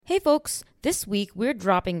Hey folks, this week we're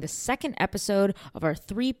dropping the second episode of our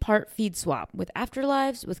 3-part feed swap with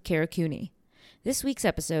Afterlives with Kara Cooney. This week's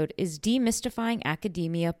episode is Demystifying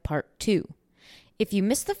Academia Part 2. If you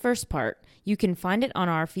missed the first part, you can find it on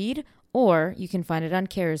our feed or you can find it on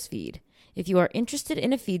Kara's feed. If you are interested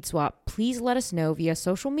in a feed swap, please let us know via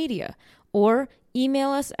social media or email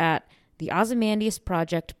us at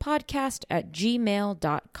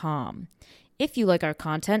theozymandiaspodcast@gmail.com. If you like our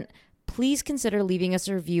content, please consider leaving us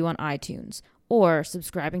a review on iTunes or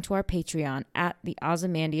subscribing to our Patreon at the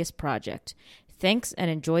Ozymandias Project. Thanks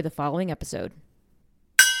and enjoy the following episode.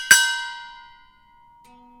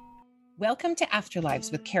 Welcome to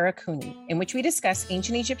Afterlives with Kara Cooney, in which we discuss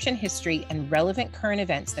ancient Egyptian history and relevant current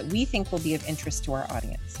events that we think will be of interest to our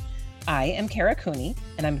audience. I am Kara Cooney,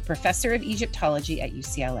 and I'm a professor of Egyptology at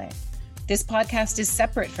UCLA. This podcast is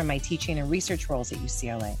separate from my teaching and research roles at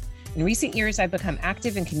UCLA. In recent years, I've become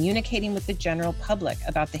active in communicating with the general public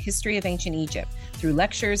about the history of ancient Egypt through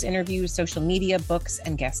lectures, interviews, social media, books,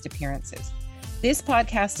 and guest appearances. This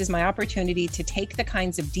podcast is my opportunity to take the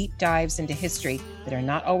kinds of deep dives into history that are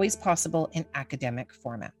not always possible in academic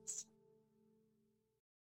formats.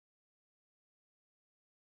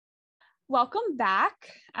 Welcome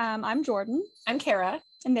back. I'm Jordan. I'm Kara,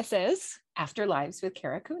 and this is Afterlives with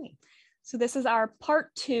Kara Cooney. So this is our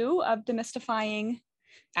part 2 of demystifying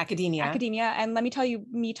Academia. And let me tell you,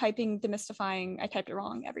 me typing demystifying, I typed it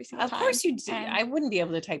wrong every single time. Of course you did. I wouldn't be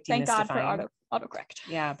able to type demystifying. Thank God for autocorrect.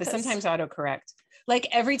 Yeah, but sometimes autocorrect. Like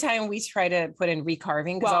every time we try to put in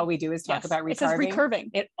recarving, because all we do is talk about recarving. It says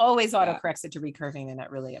recurving. It always autocorrects it to recurving, and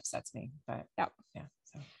that really upsets me. But yeah.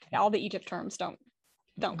 So all the Egypt terms don't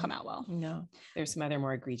come out well. No, there's some other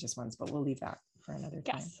more egregious ones, but we'll leave that for another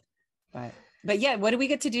time. Yes. But yeah, what do we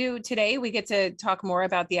get to do today? We get to talk more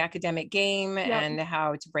about the academic game and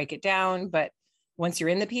how to break it down. But once you're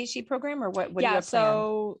in the PhD program, or what do you have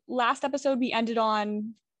so last episode we ended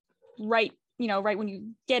on right when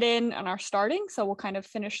you get in and are starting. So we'll kind of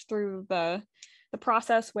finish through the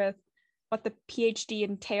process with what the PhD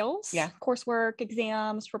entails. Yeah. Coursework,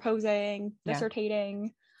 exams, proposing,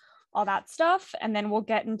 dissertating, all that stuff. And then we'll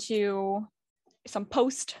get into some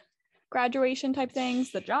post-graduation type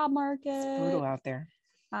things, the job market. It's brutal out there.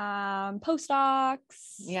 Postdocs.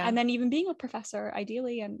 Yeah. And then even being a professor,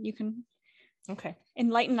 ideally, and you can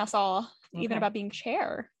enlighten us all even about being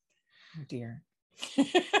chair. Oh dear.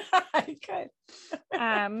 I could.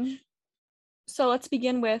 So let's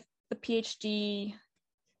begin with the PhD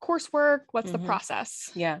coursework. What's the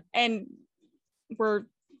process? Yeah. And we're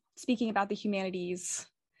speaking about the humanities,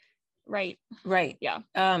 right? Right. Yeah.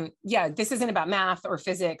 This isn't about math or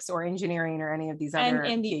physics or engineering or any of these other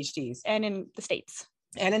PhDs. And in the States.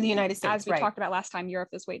 And in the United States. As we talked about last time, Europe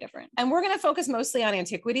is way different. And we're going to focus mostly on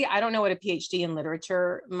antiquity. I don't know what a PhD in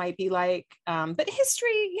literature might be like, but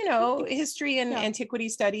history, history and antiquity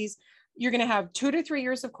studies, you're going to have 2 to 3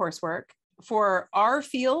 years of coursework. For our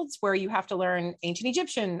fields where you have to learn ancient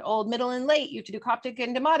Egyptian, Old, Middle, and Late, you have to do Coptic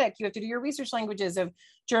and Demotic, you have to do your research languages of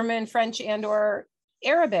German, French, and or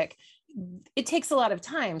Arabic. It takes a lot of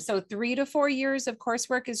time. So 3 to 4 years of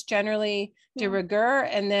coursework is generally de rigueur.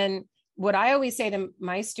 And then what I always say to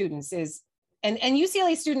my students is, and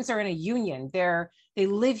UCLA students are in a union. They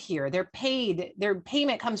live here. They're paid. Their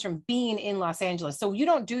payment comes from being in Los Angeles. So you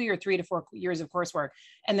don't do your 3 to 4 years of coursework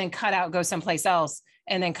and then cut out, go someplace else,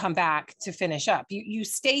 and then come back to finish up. You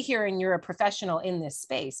stay here and you're a professional in this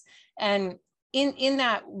space. And in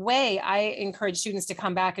that way, I encourage students to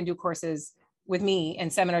come back and do courses with me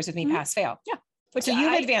and seminars with me, pass, fail. Yeah. Which so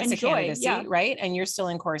you've advanced to candidacy, right? And you're still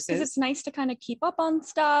in courses. Because it's nice to kind of keep up on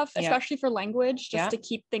stuff, especially for language, just to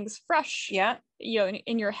keep things fresh. Yeah.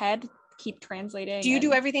 In your head, keep translating. Do you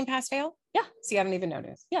do everything pass, fail? Yeah. See, I haven't even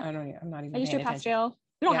noticed. Yeah. I'm not even I just do pass, fail.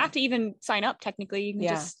 You don't have to even sign up technically. You can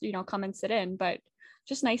just, come and sit in, but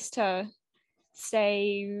just nice to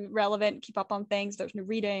stay relevant, keep up on things. There's new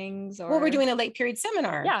readings. Well, we're doing a late period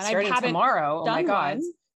seminar starting tomorrow. Oh my God.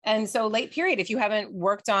 And so late period, if you haven't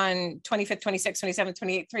worked on 25th, 26th, 27th,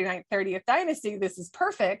 28th, 29th, 30th dynasty, this is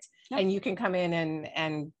perfect. Yeah. And you can come in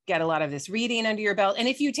and get a lot of this reading under your belt. And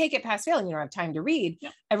if you take it pass fail and you don't have time to read,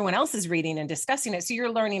 everyone else is reading and discussing it. So you're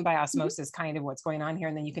learning by osmosis kind of what's going on here.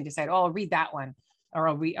 And then you can decide, I'll read that one, or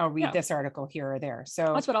I'll read this article here or there.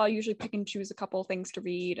 So that's what I'll usually pick and choose a couple of things to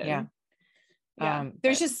read. And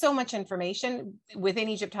there's just so much information within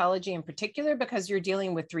Egyptology in particular, because you're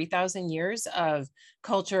dealing with 3,000 years of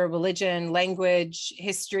culture, religion, language,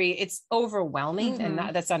 history. It's overwhelming. And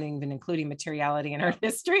that's not even including materiality and art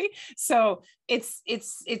history. So it's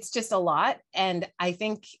just a lot. And I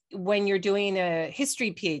think when you're doing a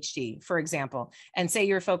history PhD, for example, and say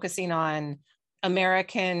you're focusing on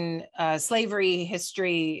American slavery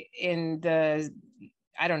history in the,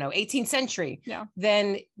 I don't know, 18th century,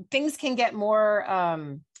 then things can get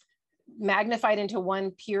more magnified into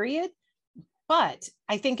one period. But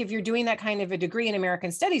I think if you're doing that kind of a degree in American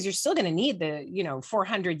studies, you're still going to need the,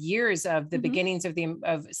 400 years of the beginnings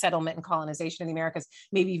of settlement and colonization in the Americas,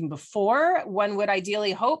 maybe even before. One would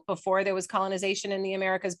ideally hope before there was colonization in the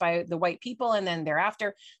Americas by the white people, and then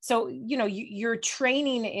thereafter. So, your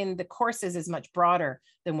training in the courses is much broader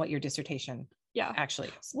than what your dissertation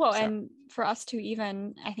actually is. Well, and for us to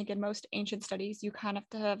even, I think in most ancient studies, you kind of have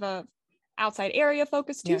to have a outside area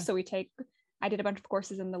focus too. So I did a bunch of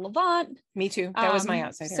courses in the Levant. Me too. That was my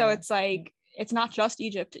outside area. So it's like, it's not just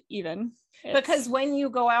Egypt even. Because when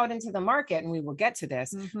you go out into the market, and we will get to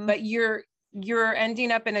this, but you're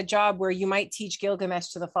ending up in a job where you might teach Gilgamesh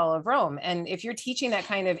to the fall of Rome. And if you're teaching that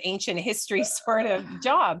kind of ancient history sort of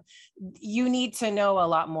job, you need to know a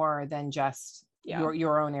lot more than just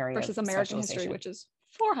your own area. Versus American history, which is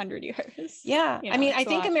 400 years. Yeah. I mean, I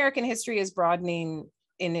think American history is broadening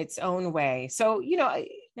in its own way. So,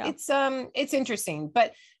 it's interesting,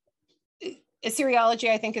 but Assyriology,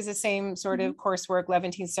 I think, is the same sort of coursework.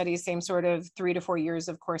 Levantine studies, same sort of 3 to 4 years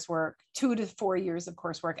of coursework, 2 to 4 years of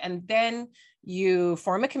coursework. And then you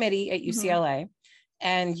form a committee at UCLA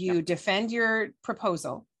and you defend your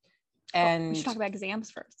proposal. And we should talk about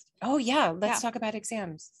exams first. Oh yeah. Let's talk about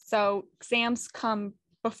exams. So exams come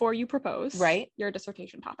before you propose your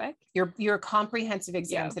dissertation topic. Your comprehensive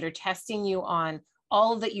exams that are testing you on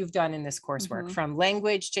all that you've done in this coursework, from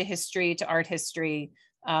language to history to art history,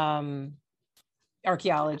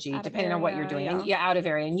 archaeology, depending on what you're doing. And out of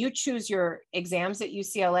area. And you choose your exams at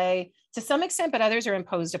UCLA to some extent, but others are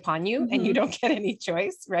imposed upon you and you don't get any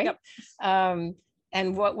choice, right? Yep.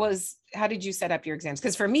 And how did you set up your exams?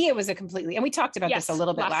 Because for me, it was and we talked about this a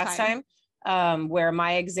little bit last time, where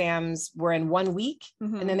my exams were in 1 week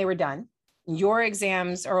and then they were done. Your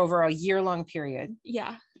exams are over a year-long period.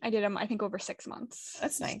 Yeah. I did them, I think, over 6 months.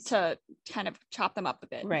 That's nice. To kind of chop them up a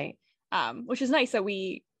bit. Right. Which is nice that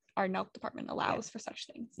our NELC department allows for such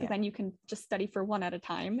things. So then you can just study for one at a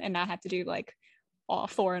time and not have to do like all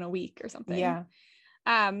 4 in a week or something. Yeah.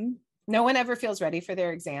 No one ever feels ready for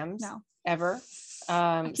their exams. No. Ever.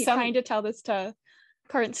 I keep trying to tell this to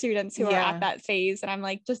current students who are at that phase. And I'm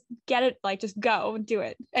like, just get it, like, just go and do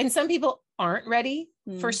it. And some people aren't ready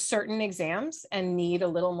for certain exams and need a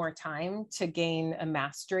little more time to gain a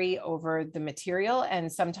mastery over the material.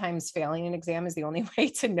 And sometimes failing an exam is the only way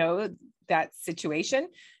to know that situation.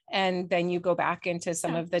 And then you go back into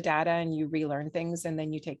some of the data and you relearn things, and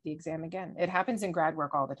then you take the exam again. It happens in grad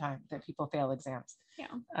work all the time that people fail exams.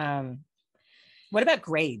 Yeah. What about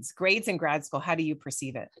grades? Grades in grad school, how do you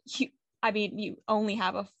perceive it? You only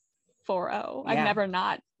have a 4.0. I've never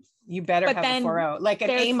not. You better have a 4.0. Like an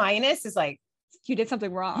A- is like, you did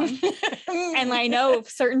something wrong. And I know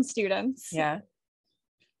certain students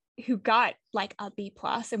who got like a B+,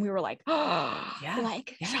 and we were like, shock.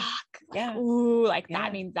 Ooh,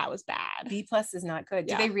 that means that was bad. B+ is not good.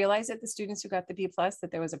 Do they realize that the students who got the B+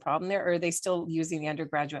 that there was a problem there, or are they still using the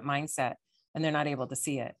undergraduate mindset and they're not able to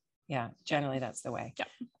see it? Yeah, generally that's the way. Yeah.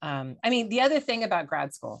 I mean, the other thing about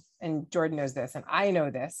grad school, and Jordan knows this, and I know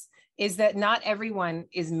this, is that not everyone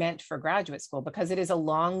is meant for graduate school, because it is a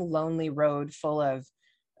long, lonely road full of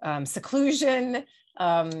seclusion.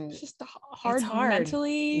 It's just hard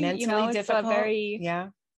mentally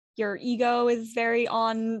difficult. Your ego is very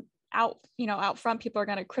out front. People are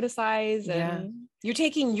going to criticize, and you're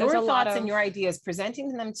taking your thoughts and your ideas,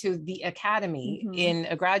 presenting them to the academy in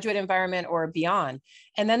a graduate environment or beyond.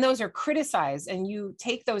 And then those are criticized, and you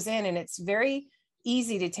take those in, and it's very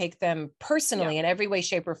easy to take them personally in every way,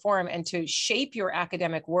 shape, or form, and to shape your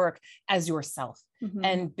academic work as yourself.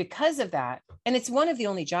 And because of that, and it's one of the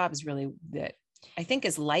only jobs really that I think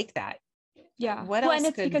is like that. Yeah. And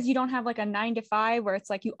it's because you don't have like a 9 to 5 where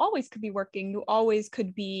it's like you always could be working, you always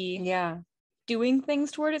could be doing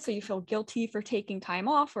things toward it. So you feel guilty for taking time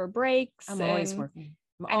off or breaks. I'm always working.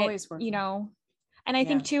 And I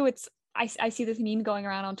think too, I see this meme going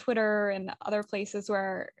around on Twitter and other places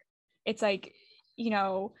where it's like,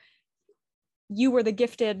 you were the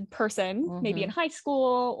gifted person, maybe in high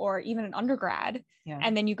school or even in undergrad.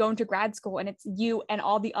 And then you go into grad school and it's you and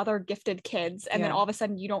all the other gifted kids. And then all of a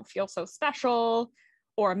sudden you don't feel so special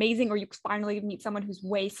or amazing, or you finally meet someone who's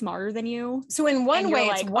way smarter than you. So in one way,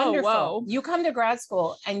 it's wonderful. You come to grad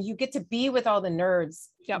school and you get to be with all the nerds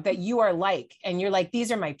that you are like, and you're like,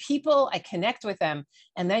 these are my people, I connect with them.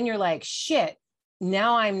 And then you're like, shit,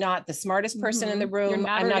 now I'm not the smartest person in the room.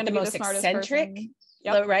 I'm not the most eccentric.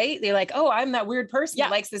 Yep. right? They're like, oh, I'm that weird person that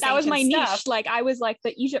likes this. That was my niche. Stuff. Like I was like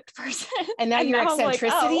the Egypt person. And now your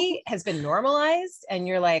eccentricity like, has been normalized, and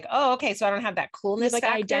you're like, oh, okay, so I don't have that coolness like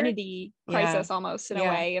factor. Identity crisis almost in a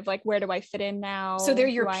way of like, where do I fit in now? So they're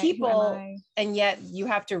your people, and yet you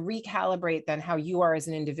have to recalibrate then how you are as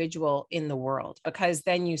an individual in the world, because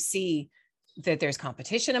then you see that there's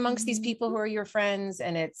competition amongst these people who are your friends,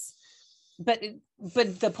 and it's, but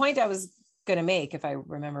the point I was going to make, if I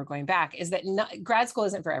remember going back, is that grad school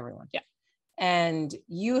isn't for everyone. Yeah. And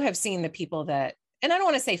you have seen the people that, and I don't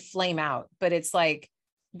want to say flame out, but it's like,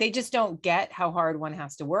 they just don't get how hard one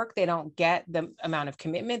has to work. They don't get the amount of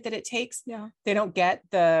commitment that it takes. Yeah. They don't get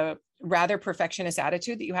the rather perfectionist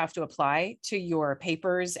attitude that you have to apply to your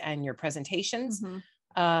papers and your presentations.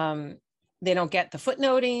 They don't get the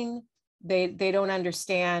footnoting. They don't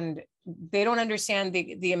understand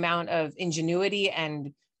the amount of ingenuity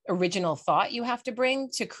and original thought you have to bring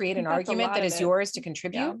to create an argument that is yours to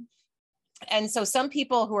contribute. Yeah. And so some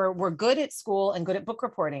people who were good at school and good at book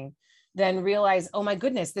reporting then realize, oh my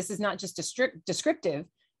goodness, this is not just a strict descriptive,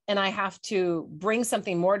 and I have to bring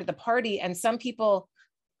something more to the party. And some people,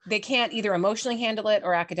 they can't either emotionally handle it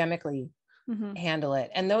or academically handle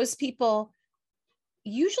it. And those people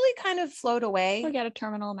usually kind of float away. Or get a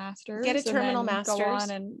terminal master's. Go on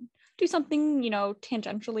and do something,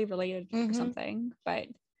 tangentially related or something. But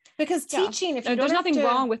because teaching, if you there's nothing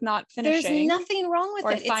wrong with not finishing. There's nothing wrong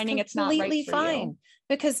with it. Finding it's not right for fine. You.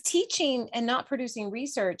 Because teaching and not producing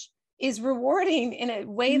research is rewarding in a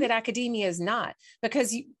way that academia is not.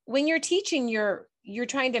 Because when you're teaching, you're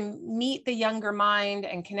trying to meet the younger mind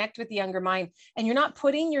and connect with the younger mind, and you're not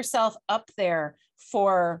putting yourself up there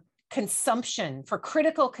for consumption, for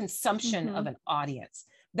critical consumption of an audience.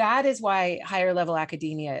 That is why higher level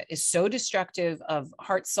academia is so destructive of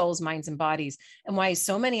hearts, souls, minds, and bodies, and why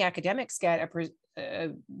so many academics get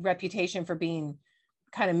a reputation for being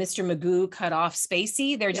kind of Mr. Magoo, cut off,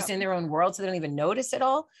 spacey. They're just in their own world, so they don't even notice it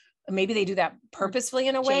all. Maybe they do that purposefully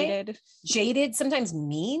in a way. Jaded, sometimes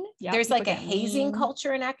mean. There's like a hazing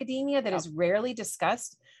culture in academia that is rarely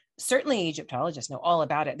discussed. Certainly Egyptologists know all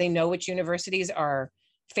about it. They know which universities are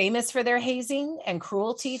famous for their hazing and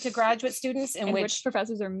cruelty to graduate students, and which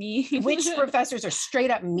professors are mean. Which professors are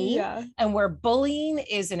straight up mean, and where bullying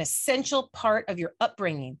is an essential part of your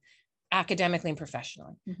upbringing, academically and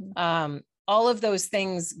professionally. All of those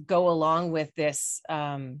things go along with this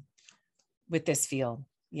field.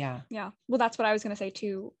 Yeah. Well, that's what I was going to say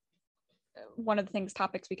too. One of the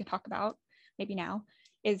topics we can talk about maybe now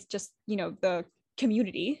is just, the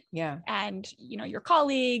community. Yeah. And, your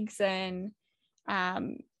colleagues, and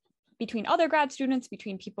between other grad students,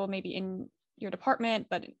 between people maybe in your department,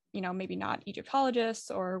 but, maybe not Egyptologists,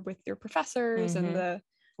 or with your professors and the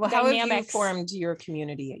dynamics. How have you formed your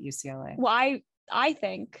community at UCLA? Well, I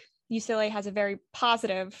think UCLA has a very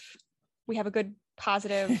positive, we have a good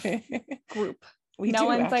positive group. No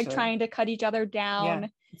one's like trying to cut each other down. Yeah,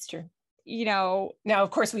 it's true. Now,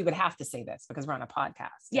 of course, we would have to say this because we're on a podcast.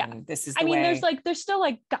 Yeah. And this is there's still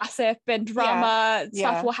like gossip and drama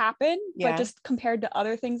stuff will happen, but just compared to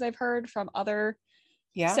other things I've heard from other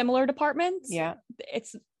similar departments,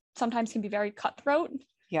 it's sometimes can be very cutthroat.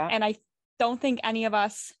 Yeah. And I don't think any of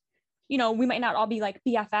us, we might not all be like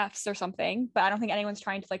BFFs or something, but I don't think anyone's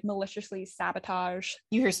trying to like maliciously sabotage.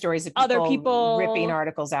 You hear stories of other people ripping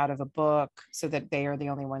articles out of a book so that they are the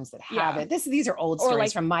only ones that have it. These are old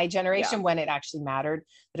stories from my generation when it actually mattered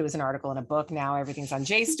that it was an article in a book. Now everything's on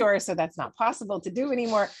JSTOR, so that's not possible to do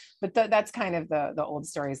anymore. But that's kind of the old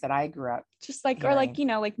stories that I grew up. Just like, hearing. Or like,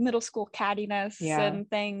 like middle school cattiness and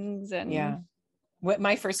things. And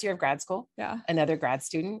my first year of grad school, another grad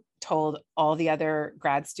student told all the other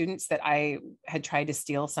grad students that I had tried to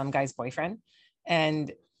steal some guy's boyfriend.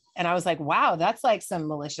 And I was like, wow, that's like some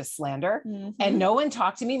malicious slander. And no one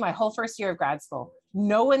talked to me my whole first year of grad school.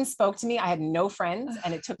 No one spoke to me. I had no friends,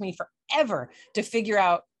 and it took me forever to figure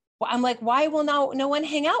out. Well, I'm like, why will no one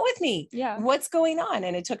hang out with me? Yeah. What's going on?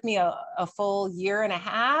 And it took me a full year and a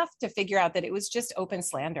half to figure out that it was just open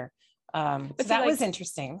slander. So that was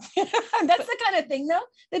interesting. That's the kind of thing though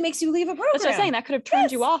that makes you leave a program. That's what I'm saying. That could have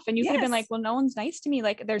turned you off, and you could have been like, well, no one's nice to me.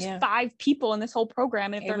 Like there's 5 people in this whole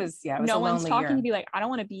program, and if no one's talking to be like, I don't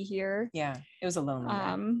want to be here. Yeah, it was a lonely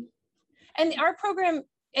year. And our program,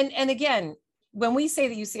 and again, when we say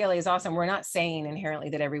that UCLA is awesome, we're not saying inherently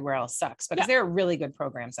that everywhere else sucks, because there are really good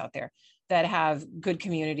programs out there that have good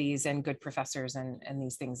communities and good professors, and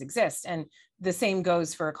these things exist. And the same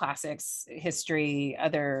goes for classics, history,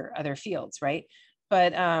 other fields, right?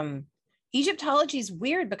 But Egyptology is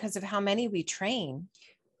weird because of how many we train.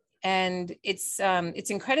 And it's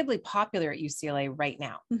incredibly popular at UCLA right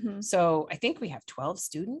now. So I think we have 12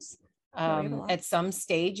 students at some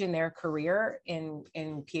stage in their career in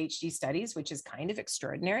PhD studies, which is kind of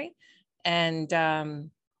extraordinary. And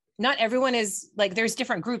not everyone is like, there's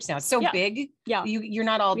different groups now. It's so big. Yeah. You're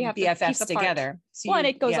not all BFFs together. So and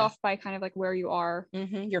it goes off by kind of like where you are.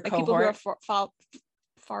 Your like cohort. People who are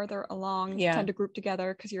farther along tend to group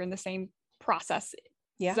together because you're in the same process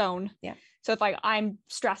zone. Yeah. So if I'm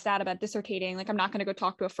stressed out about dissertating, like I'm not going to go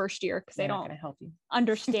talk to a first year because they don't help you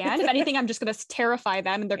understand. If anything, I'm just going to terrify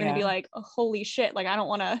them and they're going to be like, oh, holy shit. Like, I don't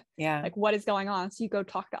want to, like, what is going on? So you go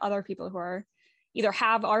talk to other people who are either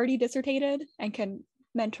have already dissertated and can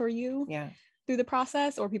mentor you through the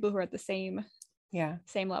process, or people who are at the same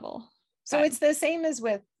level. So it's the same as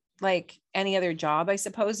with like any other job, I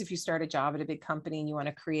suppose. If you start a job at a big company and you want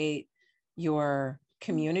to create your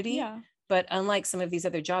community. Yeah. But unlike some of these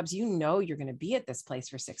other jobs, you're going to be at this place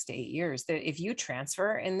for 6 to 8 years. That if you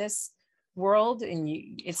transfer in this world and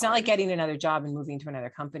it's not like getting another job and moving to another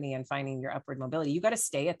company and finding your upward mobility. You got to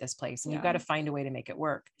stay at this place and you've got to find a way to make it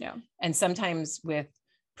work. Yeah. And sometimes with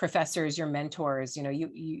professors, your mentors,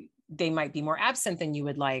 they might be more absent than you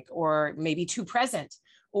would like, or maybe too present,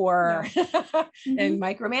 or and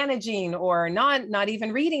micromanaging, or not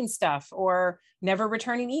even reading stuff, or never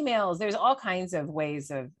returning emails. There's all kinds of ways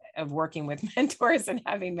of working with mentors and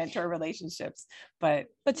having mentor relationships. But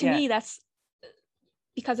to me, that's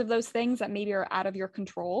because of those things that maybe are out of your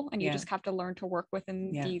control, and you just have to learn to work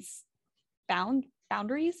within these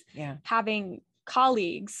boundaries. Yeah. Having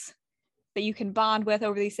colleagues that you can bond with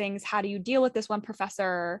over these things. How do you deal with this one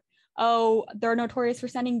professor? Oh, they're notorious for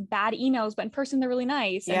sending bad emails, but in person they're really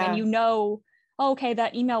nice. And then okay,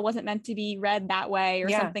 that email wasn't meant to be read that way, or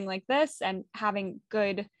something like this. And having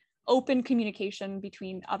good open communication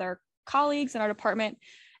between other colleagues in our department.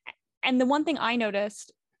 And the one thing I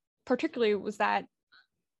noticed particularly was that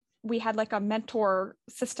we had like a mentor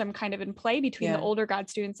system kind of in play between the older grad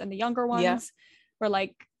students and the younger ones, where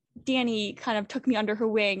like Danny kind of took me under her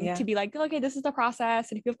wing to be like, okay, this is the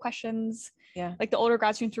process. And if you have questions, like the older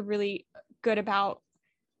grad students were really good about,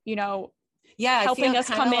 helping us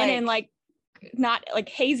come in and like not like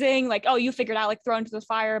hazing, like, oh, you figured out, like throw into the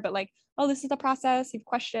fire, but like, oh, this is the process, you have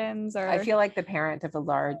questions. Or I feel like the parent of a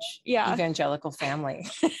large evangelical family.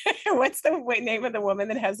 What's the name of the woman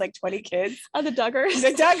that has like 20 kids? Oh, the Duggars.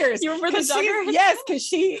 The Duggars. You remember the Duggars? Yes, because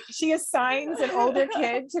she assigns an older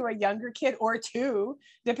kid to a younger kid, or two,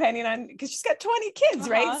 depending on, because she's got 20 kids,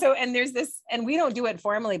 right? So, and there's this, and we don't do it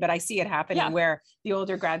formally, but I see it happening where the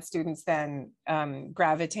older grad students then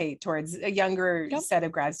gravitate towards a younger set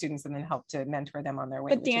of grad students and then help to mentor them on their way.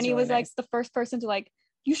 But Danny was like the first person to like,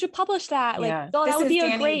 you should publish that. Like, oh, that would be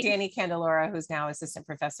a great. Danny Candelora, who's now assistant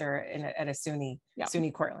professor at a SUNY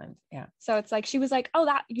Cortland. Yeah. So it's like, she was like, oh,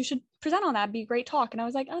 that you should present on that. It'd be a great talk. And I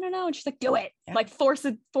was like, I don't know. And she's like, do it. Like force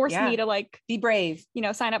me to like be brave.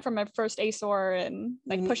 Sign up for my first ASOR and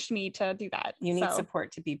like pushed me to do that. You need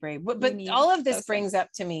support to be brave. But all of this brings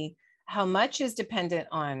up to me how much is dependent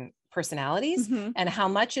on personalities and how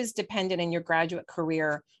much is dependent in your graduate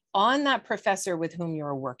career on that professor with whom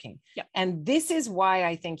you're working. Yep. And this is why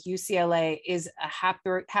I think UCLA is a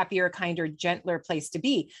happier, kinder, gentler place to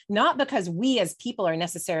be. Not because we as people are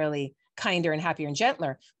necessarily kinder and happier and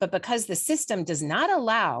gentler, but because the system does not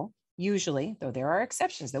allow, usually, though there are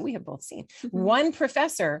exceptions that we have both seen, one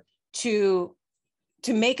professor to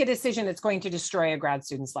make a decision that's going to destroy a grad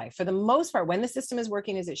student's life. For the most part, when the system is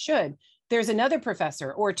working as it should, there's another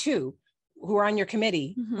professor or two who are on your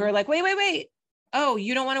committee who are like, wait. Oh,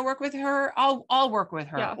 you don't want to work with her? I'll work with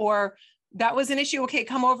her. Yeah. Or that was an issue. Okay,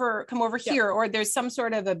 come over here. Or there's some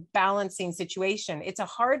sort of a balancing situation. It's a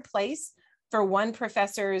hard place for one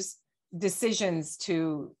professor's decisions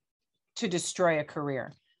to destroy a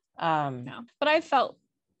career. But I felt,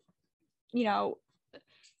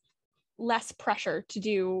 less pressure to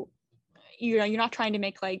do. You're not trying to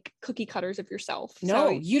make like cookie cutters of yourself. No,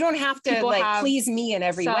 you don't have to like please me in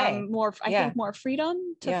every way. I think more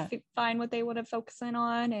freedom to find what they want to focus in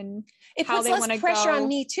on, and it puts less pressure on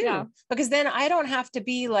me too, because then I don't have to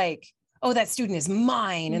be like, oh, that student is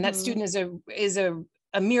mine, and that student is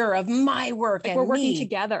a mirror of my work, like and we're working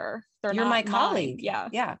together. You're my colleague. Yeah.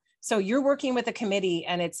 Yeah. So you're working with a committee,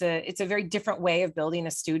 and it's a very different way of building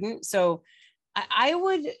a student. So I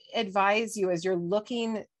would advise you, as you're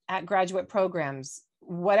looking at graduate programs,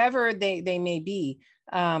 whatever they may be,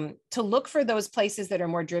 to look for those places that are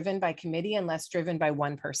more driven by committee and less driven by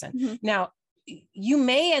one person. Now, you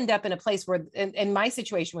may end up in a place where, and my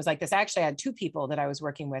situation was like this. Actually, I had two people that I was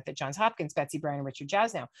working with at Johns Hopkins, Betsy Bryan and Richard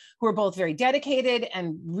Jasnow, who were both very dedicated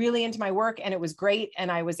and really into my work. And it was great.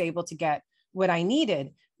 And I was able to get what I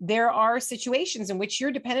needed. There are situations in which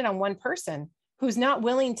you're dependent on one person who's not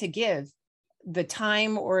willing to give the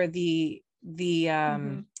time or the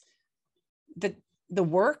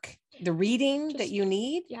work, the reading that you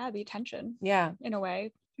need. Yeah, the attention. Yeah. In a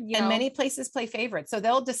way. And many places play favorites. So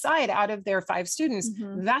they'll decide out of their 5 students,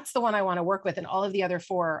 that's the one I want to work with. And all of the other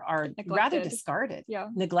 4 are rather discarded,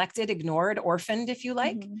 neglected, ignored, orphaned, if you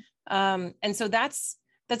like. And so that's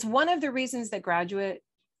one of the reasons that graduate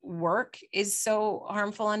work is so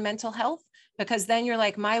harmful on mental health, because then you're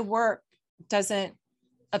like, my work doesn't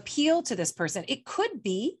appeal to this person. It could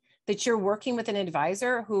be that you're working with an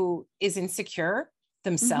advisor who is insecure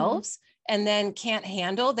themselves and then can't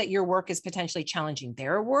handle that your work is potentially challenging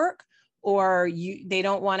their work, or they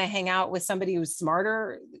don't want to hang out with somebody who's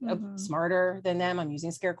smarter than them. I'm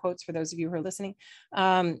using scare quotes for those of you who are listening.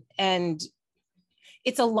 And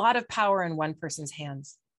it's a lot of power in one person's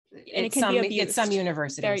hands. And it can be abused at some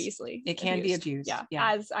universities very easily. It can be abused.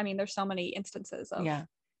 Yeah. There's so many instances of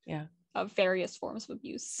of various forms of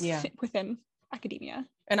abuse within academia.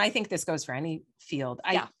 And I think this goes for any field.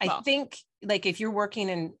 I think like if you're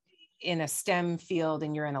working in a STEM field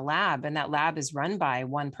and you're in a lab and that lab is run by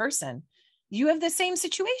one person, you have the same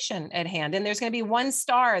situation at hand. And there's going to be one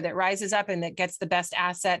star that rises up and that gets the best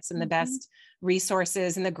assets and the best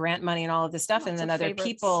resources and the grant money and all of this stuff. And then other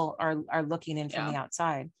people are looking in from the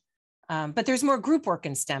outside. But there's more group work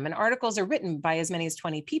in STEM, and articles are written by as many as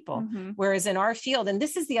 20 people. Whereas in our field, and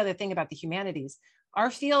this is the other thing about the humanities, our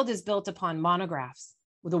field is built upon monographs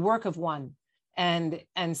with the work of one and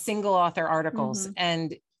single author articles.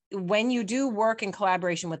 And when you do work in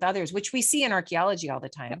collaboration with others, which we see in archaeology all the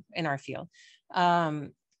time in our field,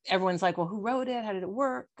 everyone's like, well, who wrote it? How did it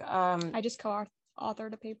work? I just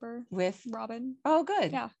co-authored a paper with Robin. Oh,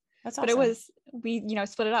 good. Yeah. That's awesome. But it was, we,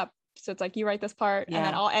 split it up. So it's like, you write this part and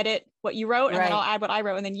then I'll edit what you wrote and then I'll add what I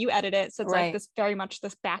wrote and then you edit it. So it's like this very much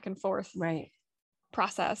this back and forth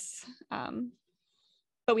process.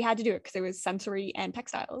 But we had to do it because it was sensory and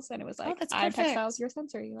textiles. And it was like, I'm textiles, you're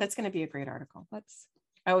sensory. That's going to be a great article.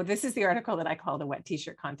 Oh, this is the article that I call the wet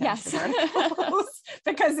t-shirt contest articles,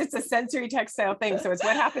 because it's a sensory textile thing. So it's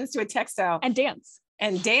what happens to a textile and dance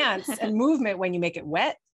and movement when you make it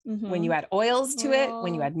wet, when you add oils to it,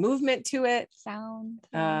 when you add movement to it, sound.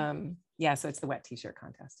 So it's the wet t-shirt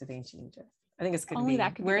contest of ancient Egypt. I think it's going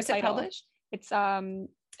to be. Where is it published? It's going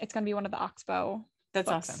to be one of the Oxbow. That's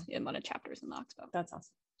awesome. In one of the chapters in the Oxbow. That's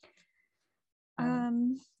awesome.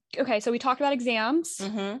 Okay, so we talked about exams.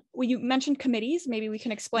 Well, you mentioned committees. Maybe we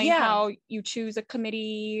can explain how you choose a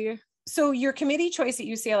committee. So your committee choice at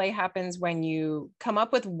UCLA happens when you come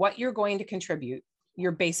up with what you're going to contribute,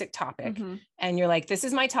 your basic topic. And you're like, this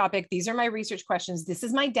is my topic. These are my research questions. This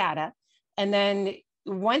is my data. And then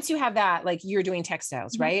once you have that, like you're doing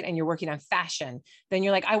textiles, right? And you're working on fashion, then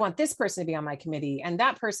you're like, I want this person to be on my committee. And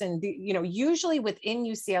that person, usually within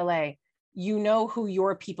UCLA, who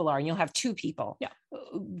your people are, and you'll have 2 people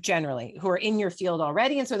generally who are in your field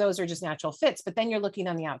already. And so those are just natural fits, but then you're looking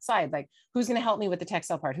on the outside, like who's going to help me with the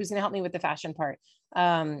textile part? Who's going to help me with the fashion part? Who's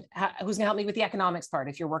going to help me with the economics part?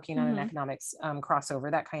 If you're working on an economics crossover,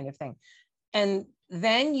 that kind of thing. And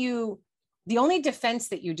then the only defense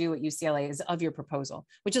that you do at UCLA is of your proposal,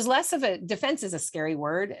 which is less of a defense is a scary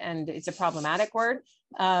word and it's a problematic word.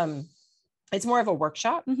 It's more of a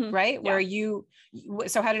workshop, right? Where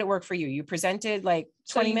so how did it work for you? You presented like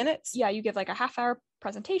 20 minutes? Yeah, you give like a half-hour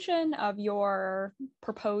presentation of your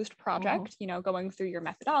proposed project, going through your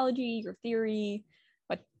methodology, your theory,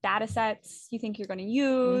 what data sets you think you're going to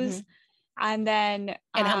use. And then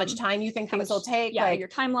and how much time you think things will take, like your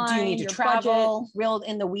timeline, do you need to travel, budget, real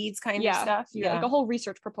in the weeds kind of stuff, like a whole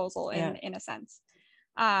research proposal in a sense.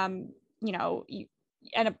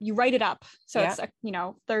 You write it up, so it's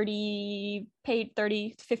 30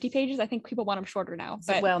 to 50 pages. I think people want them shorter now,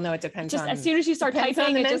 but no, it depends. Just as soon as you start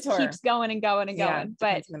typing, it just keeps going and going and going.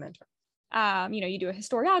 But the mentor. You do a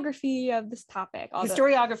historiography of this topic.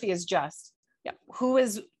 Historiography is just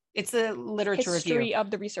it's the literature history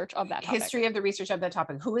of the research of that topic. History of the research of that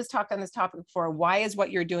topic. Who has talked on this topic before? Why is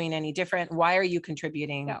what you're doing any different? Why are you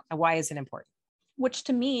contributing? And why is it important? Which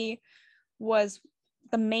to me was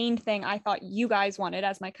the main thing I thought you guys wanted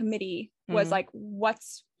as my committee was like,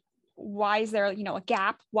 why is there, a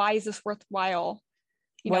gap? Why is this worthwhile?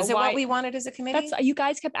 Was it what we wanted as a committee? You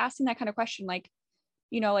guys kept asking that kind of question. Like,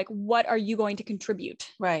 what are you going to contribute?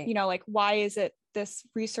 Right. Like, why is it this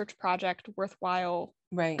research project worthwhile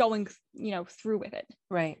going, through with it?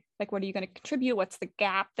 Right. Like, what are you going to contribute? What's the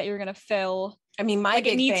gap that you're going to fill? I mean,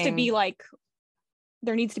 it needs to be like,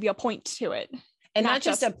 there needs to be a point to it. And not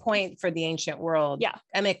just a point for the ancient world,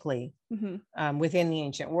 emically, within the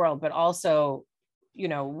ancient world, but also,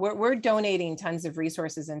 we're donating tons of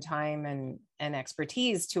resources and time and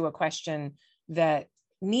expertise to a question that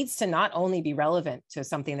needs to not only be relevant to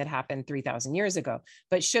something that happened 3,000 years ago,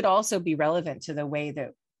 but should also be relevant to the way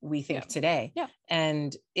that we think today. Yeah.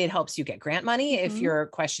 And it helps you get grant money if your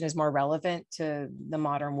question is more relevant to the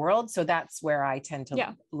modern world. So that's where I tend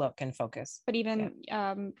to look and focus. But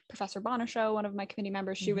even Professor Bonisho, one of my committee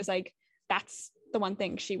members, she was like, that's the one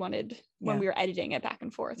thing she wanted when we were editing it back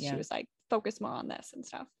and forth. She was like, focus more on this and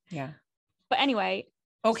stuff. Yeah. But anyway.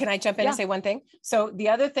 Oh, can I jump in and say one thing? So the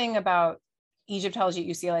other thing about Egyptology at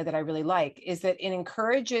UCLA that I really like is that it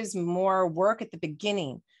encourages more work at the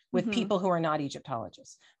beginning with people who are not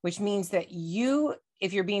Egyptologists, which means that you,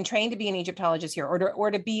 if you're being trained to be an Egyptologist here,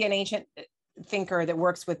 or to be an ancient thinker that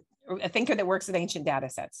works with ancient data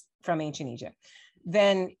sets from ancient Egypt,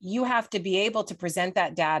 then you have to be able to present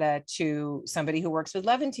that data to somebody who works with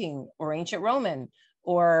Levantine or ancient Roman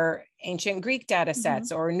or ancient Greek data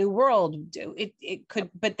sets or New World. It could,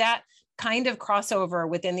 but that kind of crossover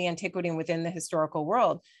within the antiquity and within the historical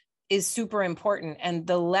world is super important. And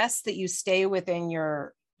the less that you stay within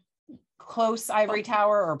your close ivory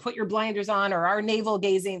tower or put your blinders on or are navel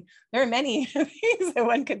gazing, there are many things that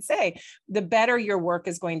one could say, the better your work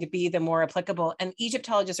is going to be, the more applicable. And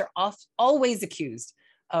Egyptologists are always accused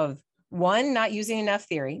of, one, not using enough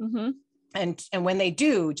theory, and when they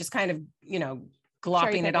do, just kind of,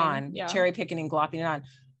 glopping it on, cherry picking and glopping it on,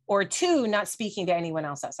 or two, not speaking to anyone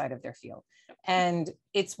else outside of their field. And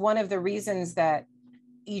it's one of the reasons that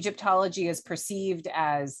Egyptology is perceived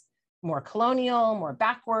as more colonial, more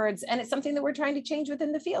backwards, and it's something that we're trying to change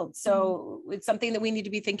within the field. So it's something that we need to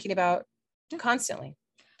be thinking about constantly.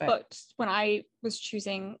 But when I was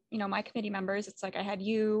choosing, my committee members, it's like I had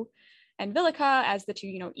you and Vilica as the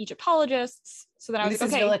two, Egyptologists. So then I was this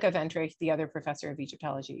is Vilica Ventre, the other professor of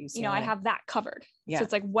Egyptology. I have that covered. Yeah. So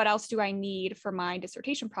it's like, what else do I need for my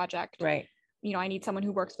dissertation project? Right. I need someone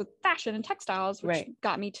who works with fashion and textiles, which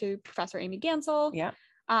got me to Professor Amy Gansel. Yeah.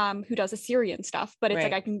 Who does Assyrian stuff, but it's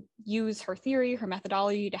like I can use her theory, her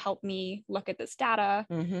methodology to help me look at this data.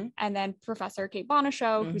 And then Professor Kate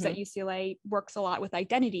Bonisho, who's at UCLA, works a lot with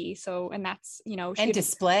identity. So, and that's, and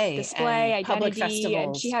display, identity, public festivals.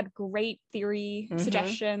 And she had great theory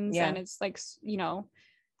suggestions, and it's like,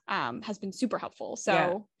 has been super helpful.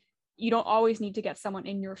 So you don't always need to get someone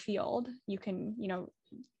in your field. You can,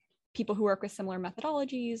 people who work with similar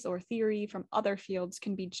methodologies or theory from other fields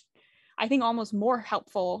can be, I think, almost more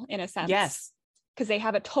helpful in a sense. Yes. Because they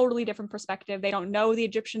have a totally different perspective. They don't know the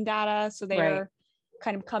Egyptian data. So they're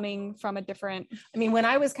kind of coming from a different. I mean, when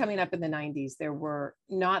I was coming up in the 90s, there were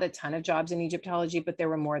not a ton of jobs in Egyptology, but there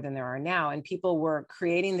were more than there are now. And people were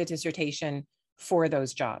creating the dissertation for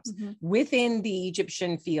those jobs within the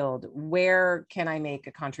Egyptian field. Where can I make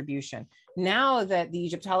a contribution? Now that the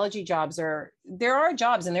Egyptology jobs there are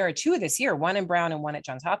jobs, and there are two this year, one in Brown and one at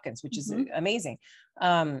Johns Hopkins, which is amazing.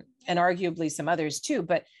 And arguably some others too,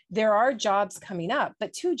 but there are jobs coming up,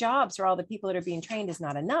 but 2 jobs for all the people that are being trained is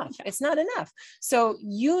not enough. It's not enough. So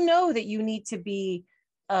that you need to be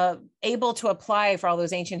able to apply for all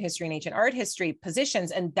those ancient history and ancient art history positions.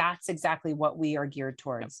 And that's exactly what we are geared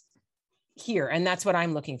towards here. And that's what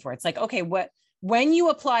I'm looking for. It's like, okay, when you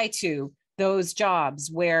apply to those jobs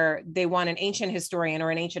where they want an ancient historian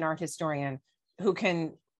or an ancient art historian who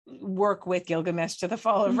can work with Gilgamesh to the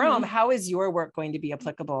fall of Rome, how is your work going to be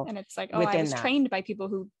applicable? And it's like, I was trained by people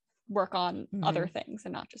who work on other things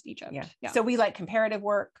and not just Egypt. Yeah. So we like comparative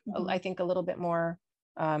work, I think, a little bit more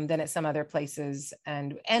than at some other places.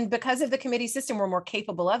 And because of the committee system, we're more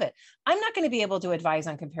capable of it. I'm not going to be able to advise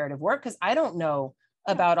on comparative work because I don't know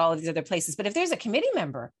about all of these other places. But if there's a committee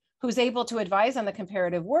member who's able to advise on the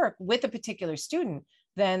comparative work with a particular student,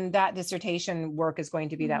 then that dissertation work is going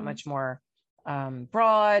to be that much more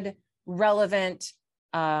broad, relevant,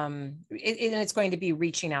 and it's going to be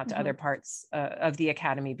reaching out to other parts of the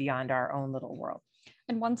academy beyond our own little world.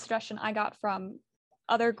 And one suggestion I got from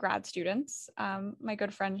other grad students, my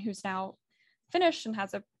good friend who's now finished and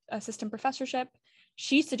has a assistant professorship,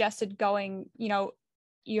 she suggested going,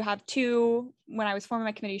 you have 2, when I was forming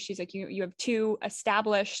my committee, she's like, you have 2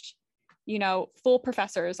 established, full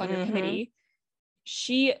professors on your committee.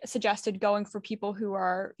 She suggested going for people who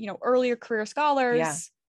are, earlier career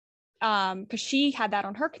scholars, because she had that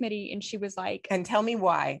on her committee, and she was like, and tell me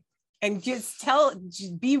why, and just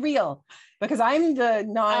be real, because I'm the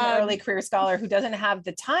non-early career scholar who doesn't have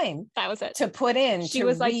the time. That was it. To put in. She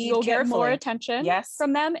was like, you'll get more attention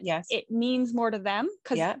from them. Yes. It means more to them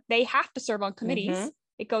because they have to serve on committees.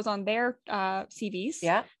 It goes on their CVs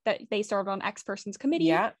that they served on X person's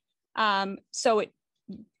committee. So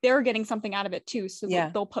they're getting something out of it too. So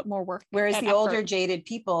they'll put more work. Whereas the older jaded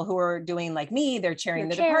people who are doing like me, they're chairing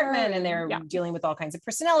the department and they're dealing with all kinds of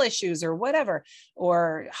personnel issues or whatever,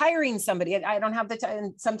 or hiring somebody. I don't have the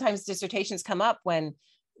time. Sometimes dissertations come up when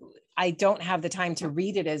I don't have the time to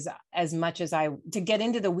read it as much as to get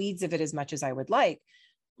into the weeds of it as much as I would like.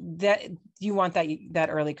 That you want that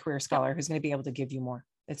early career scholar who's going to be able to give you more.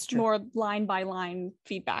 It's true. More line by line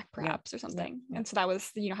feedback perhaps or something. Yeah. And so that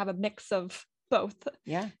was, have a mix of both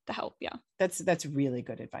to help. Yeah. That's really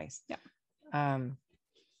good advice.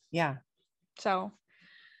 Yeah. So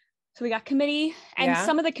we got committee, and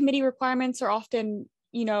some of the committee requirements are often,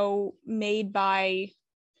 made by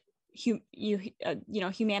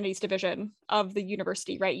humanities division of the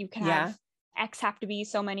university, right? You can have X have to be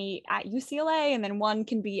so many at UCLA, and then one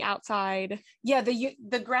can be outside. Yeah,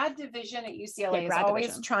 the grad division at UCLA is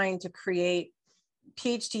always trying to create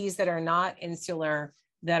PhDs that are not insular,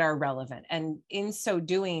 that are relevant. And in so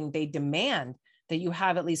doing, they demand that you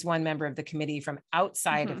have at least one member of the committee from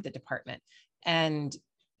outside of the department. And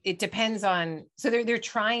it depends on, so they're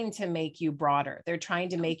trying to make you broader. They're trying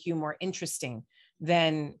to make you more interesting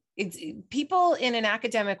than people in an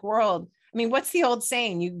academic world. I mean, what's the old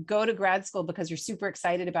saying? You go to grad school because you're super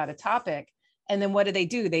excited about a topic. And then what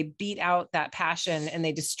do? They beat out that passion and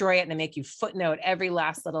they destroy it and they make you footnote every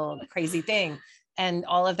last little crazy thing. And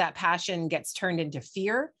all of that passion gets turned into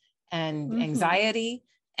fear and anxiety,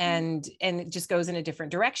 and it just goes in a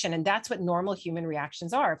different direction. And that's what normal human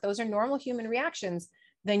reactions are. If those are normal human reactions,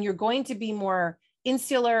 then you're going to be more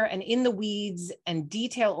insular and in the weeds and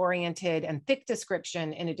detail oriented and thick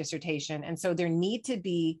description in a dissertation. And so there need to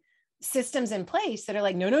be systems in place that are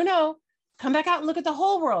like, no, come back out and look at the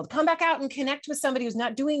whole world. Come back out and connect with somebody who's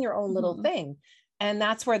not doing your own little thing. And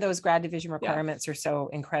that's where those grad division requirements are so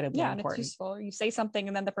incredibly important. And it's useful. You say something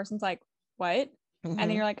and then the person's like, what? And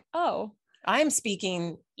then you're like, oh, I'm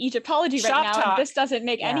speaking Egyptology right now. And this doesn't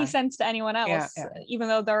make any sense to anyone else. Even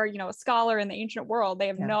though they're, a scholar in the ancient world, they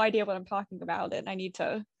have no idea what I'm talking about. And I need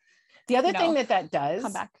to. The other thing that does,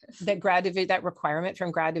 come back. That requirement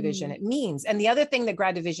from grad division, it means, and the other thing that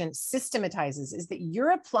grad division systematizes is that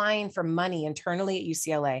you're applying for money internally at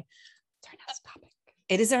UCLA. It's our next topic.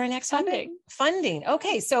 It is our next topic. Funding.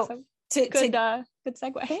 Okay. So good segue.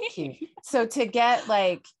 Thank you. So to get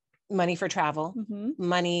like money for travel,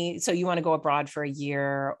 money. So you want to go abroad for a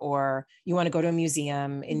year, or you want to go to a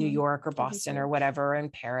museum in New York or Boston or whatever, in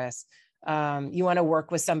Paris. You want to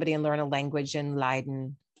work with somebody and learn a language in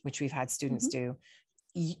Leiden, which we've had students do.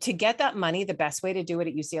 To get that money, the best way to do it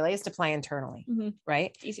at UCLA is to apply internally,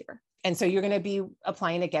 right? Easier. And so you're going to be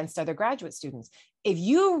applying against other graduate students. If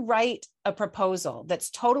you write a proposal that's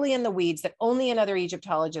totally in the weeds that only another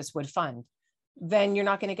Egyptologist would fund, then you're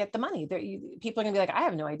not going to get the money. People are going to be like, I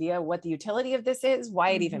have no idea what the utility of this is, why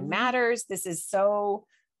it even matters. This is so,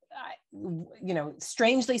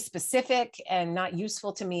 strangely specific and not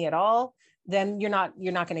useful to me at all. Then you're not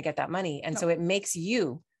going to get that money. And so it makes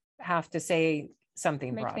you have to say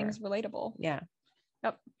something broader. Make things relatable. Yeah.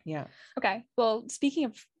 Yep. Yeah. Okay. Well, speaking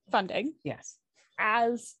of funding, yes.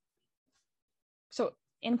 So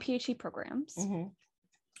in PhD programs,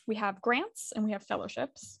 we have grants and we have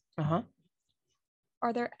fellowships.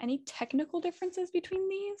 Are there any technical differences between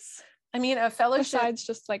these? I mean, a fellowship, besides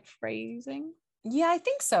just like phrasing? Yeah, I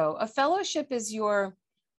think so. A fellowship is your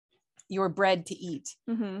bread to eat.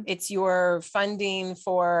 It's your funding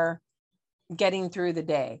for getting through the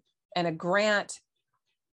day. And a grant,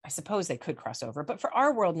 I suppose they could cross over, but for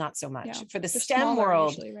our world, not so much. Yeah, for the STEM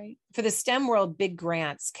world, usually, right? For the STEM world, big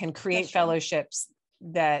grants can create fellowships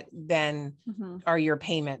that then are your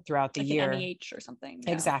payment throughout the year. NEH or something.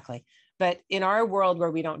 Yeah. Exactly. But in our world where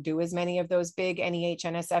we don't do as many of those big NEH,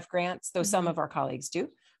 NSF grants, though some of our colleagues do,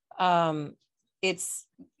 it's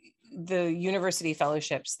the university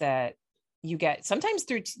fellowships that you get sometimes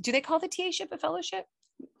through, do they call the TA-ship a fellowship?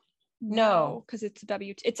 No, because it's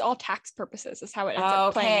it's all tax purposes is how it ends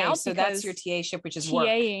up playing out. So that's your TA-ship, which is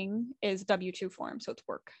TAing work. Is W-2 form, so it's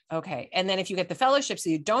work. Okay, and then if you get the fellowship, so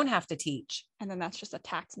you don't have to teach, and then that's just a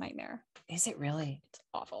tax nightmare. Is it really? It's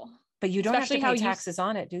awful. But you don't especially have to pay taxes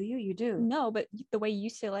on it, do you? You do. No, but the way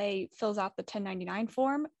UCLA fills out the 1099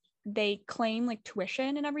 form, they claim like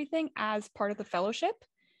tuition and everything as part of the fellowship,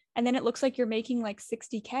 and then it looks like you're making like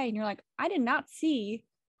 $60K, and you're like, I did not see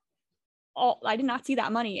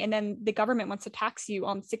that money, and then the government wants to tax you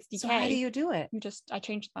on $60K. So how do you do it? I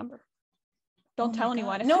changed the number. Don't tell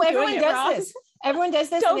anyone. No, everyone does this. Everyone does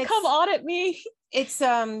this. Don't come audit me. It's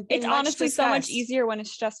honestly so much easier when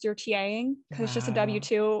it's just your TAing, because it's just a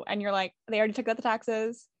W-2 and you're like, they already took out the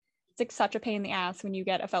taxes. It's like such a pain in the ass when you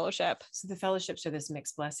get a fellowship. So the fellowships are this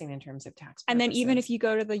mixed blessing in terms of tax purposes. And then even if you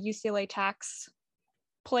go to the UCLA tax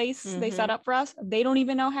place they set up for us. They don't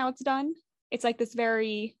even know how it's done. It's like this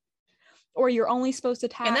very, or you're only supposed to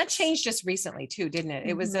tax. And that changed just recently too, didn't it?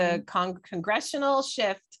 It was a congressional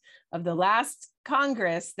shift of the last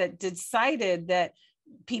Congress that decided that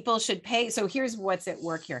people should pay. So here's what's at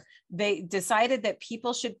work here. They decided that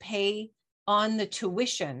people should pay on the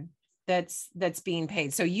tuition that's being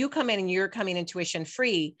paid. So you come in and you're coming in tuition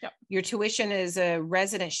free. Yep. Your tuition as a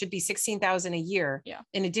resident should be $16,000 a year. Yeah.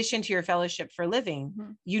 In addition to your fellowship for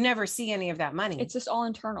living, you never see any of that money. It's just all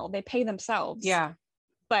internal. They pay themselves. Yeah.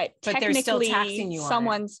 But they're still taxing you on it.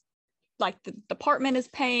 Someone's like the department is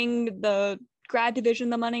paying the grad division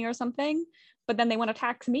the money or something, but then they want to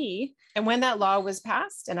tax me. And when that law was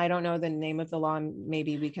passed, and I don't know the name of the law,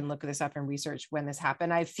 maybe we can look this up and research when this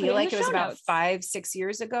happened. I feel like it was about 5-6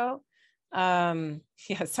 years ago.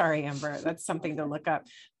 Yeah, sorry, Amber, that's something to look up.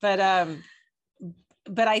 But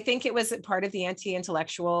I think it was part of the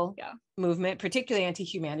anti-intellectual movement, particularly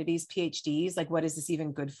anti-humanities PhDs, like what is this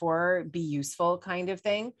even good for? Be useful kind of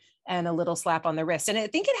thing, and a little slap on the wrist. And I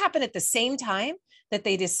think it happened at the same time that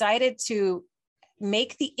they decided to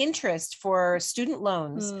make the interest for student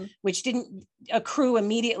loans, which didn't accrue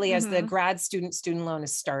immediately as the grad student loan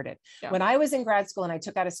is started. Yeah. When I was in grad school and I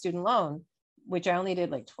took out a student loan, which I only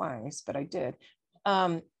did like twice, but I did,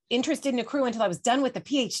 interest didn't accrue until I was done with the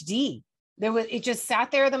PhD. It just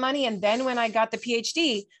sat there, the money. And then when I got the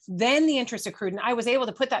PhD, then the interest accrued. And I was able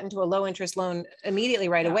to put that into a low interest loan immediately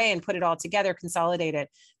right away and put it all together, consolidate it,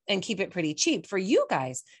 and keep it pretty cheap. For you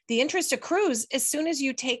guys, the interest accrues as soon as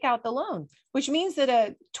you take out the loan, which means that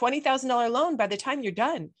a $20,000 loan by the time you're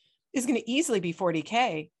done is going to easily be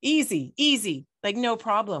 $40K. Easy, like no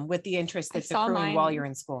problem with the interest that's accruing while you're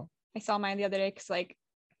in school. I saw mine the other day because like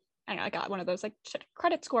I got one of those like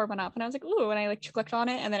credit score went up and I was like, ooh, and I like clicked on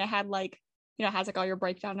it and then it had like, you know, it has like all your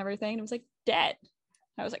breakdown and everything. And it was like debt.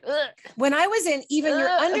 I was like, ugh. When I was in even your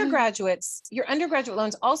undergraduate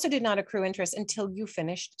loans also did not accrue interest until you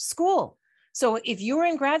finished school. So if you were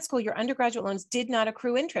in grad school, your undergraduate loans did not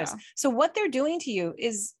accrue interest. Yeah. So what they're doing to you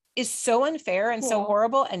is so unfair and so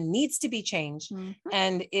horrible and needs to be changed.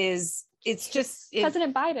 And it's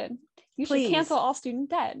President Biden. You should cancel all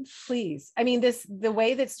student debt. Please. I mean, the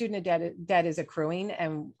way that student debt is accruing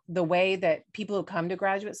and the way that people who come to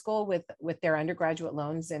graduate school with their undergraduate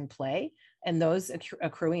loans in play and those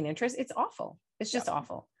accruing interest, it's awful. It's just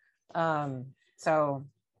awful. So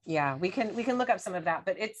yeah, we can look up some of that,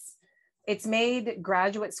 but it's made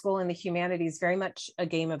graduate school in the humanities very much a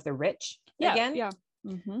game of the rich again. Yeah.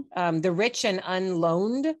 The rich and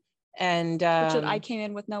unloaned. And which I came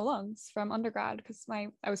in with no loans from undergrad because I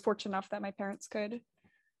was fortunate enough that my parents could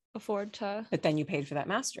afford to. But then you paid for that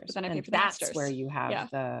master's. But then I paid for that's master's. Where you have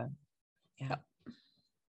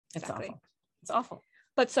It's awful. It's awful.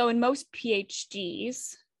 But so in most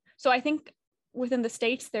PhDs, so I think within the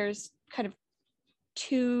States there's kind of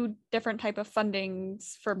two different type of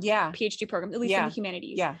fundings for PhD programs, at least in the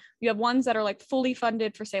humanities. Yeah, you have ones that are like fully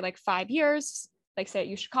funded for say like 5 years, like say at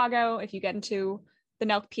U Chicago. If you get into the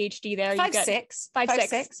NELC PhD there, you get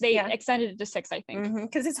 5-6. They extended it to 6, I think,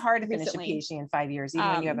 because it's hard to finish a PhD in 5 years, even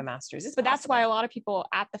when you have a master's. But that's why a lot of people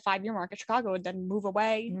at the 5-year mark at Chicago would then move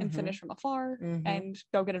away and finish from afar and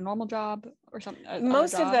go get a normal job or something.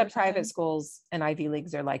 Most of the private schools and Ivy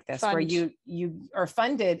Leagues are like this, where you are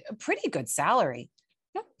funded a pretty good salary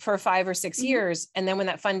for 5 or 6 years, and then when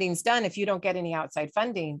that funding's done, if you don't get any outside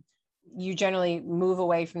funding, you generally move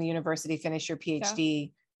away from the university, finish your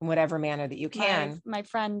PhD. In whatever manner that you can. My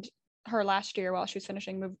friend, her last year while she was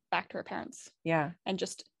finishing, moved back to her parents. Yeah. And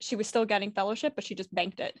she was still getting fellowship, but she just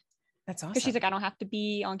banked it. That's awesome. Because she's like, I don't have to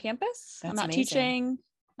be on campus. I'm not teaching.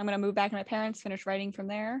 I'm going to move back to my parents, finish writing from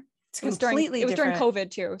there. It was during COVID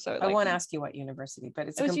too. So I won't ask you what university, but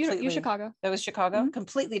it was U Chicago. That was Chicago.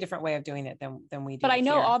 Completely different way of doing it than we do. But I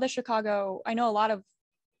know all the Chicago, I know a lot of,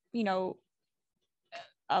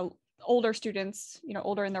 older students,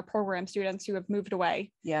 older in their program students who have moved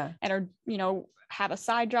away and are, have a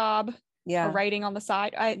side job or writing on the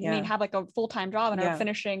side. I mean, have like a full-time job and are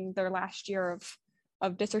finishing their last year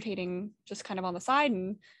of dissertating just kind of on the side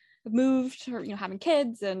and moved or, having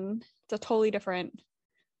kids, and it's a totally different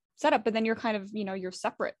setup. But then you're kind of, you're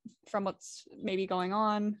separate from what's maybe going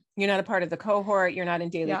on. You're not a part of the cohort. You're not in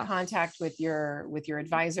daily contact with your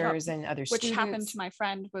advisors and other students. Which happened to my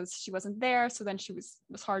friend she wasn't there. So then it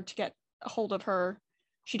was hard to get a hold of her.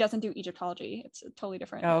 She doesn't do Egyptology. It's a totally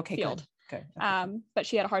different field. Good. Okay. But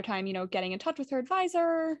she had a hard time, getting in touch with her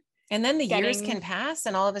advisor. And then the years can pass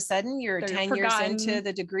and all of a sudden you're 10 years into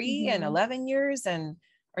the degree and 11 years. And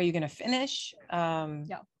are you going to finish?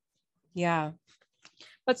 Yeah.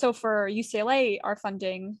 But so for UCLA, our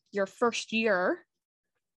funding, your first year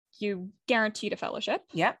you guaranteed a fellowship.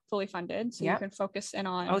 Yep. Fully funded. So Yep. you can focus in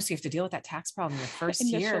on. Oh, so you have to deal with that tax problem your first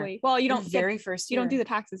initially. year. Well, you Your don't very first you year. don't do the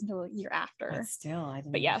taxes until a year after. But still, I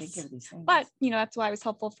didn't But even yes. think of these things. But, that's why it was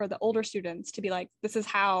helpful for the older students to be like, this is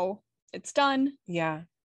how it's done. Yeah.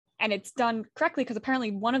 And it's done correctly because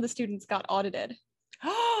apparently one of the students got audited.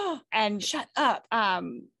 And shut up.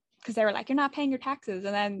 Because they were like, you're not paying your taxes.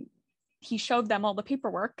 And then he showed them all the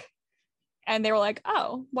paperwork. And they were like,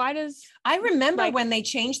 oh, why does... I remember when they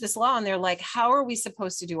changed this law and they're like, how are we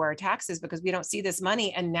supposed to do our taxes? Because we don't see this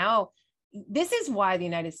money. And now this is why the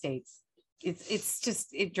United States, it's just,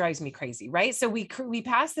 it drives me crazy, right? So we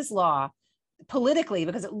passed this law politically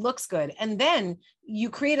because it looks good. And then you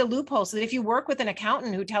create a loophole so that if you work with an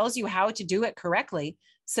accountant who tells you how to do it correctly,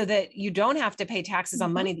 so that you don't have to pay taxes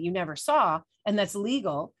on money that you never saw, and that's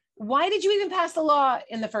legal. Why did you even pass the law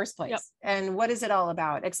in the first place? Yep. And what is it all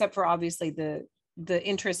about? Except for obviously the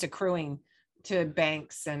interest accruing to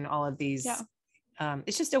banks and all of these. Yeah.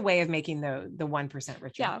 It's just a way of making the 1%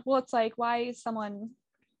 richer. Yeah. Well, it's like, why is someone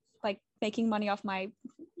like making money off my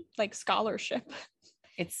like scholarship?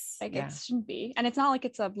 It's like, it shouldn't be. And it's not like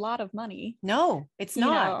it's a lot of money. No, it's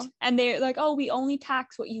not. And they're like, oh, we only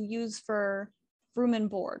tax what you use for room and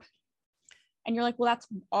board. And you're like, well, that's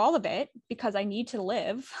all of it because I need to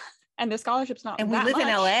live, and the scholarship's not. And we live in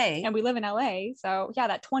LA. And we live in LA, so yeah,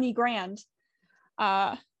 that 20 grand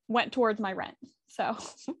went towards my rent. So,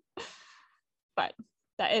 but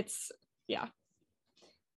that it's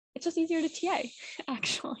just easier to TA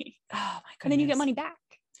actually. Oh my goodness. And then you get money back.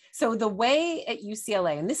 So the way at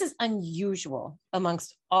UCLA, and this is unusual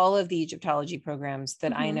amongst all of the Egyptology programs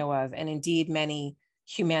that I know of, and indeed many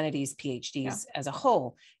humanities PhDs as a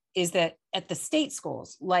whole, is that at the state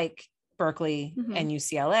schools like Berkeley and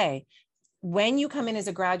UCLA, when you come in as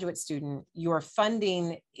a graduate student, your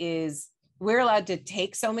funding we're allowed to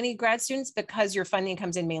take so many grad students because your funding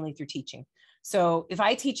comes in mainly through teaching. So if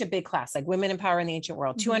I teach a big class, like Women in Power in the Ancient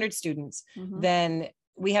World, 200 students, then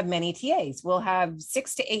we have many TAs. We'll have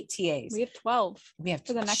 6 to 8 TAs. We have 12. We have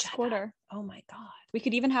for the next quarter. Up. Oh my God. We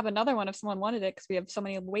could even have another one if someone wanted it because we have so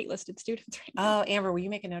many waitlisted students right now. Oh, Amber, will you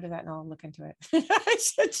make a note of that and I'll look into it? I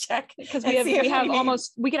should check. Because we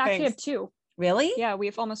could actually have 2. Really? Yeah, we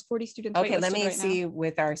have almost 40 students. Okay, let me see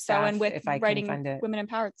with our staff and with if I can fund it. Women in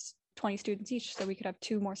Power, it's 20 students each, so we could have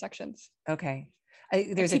 2 more sections. Okay.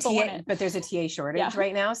 There's a TA, but there's a TA shortage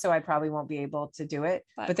right now, so I probably won't be able to do it.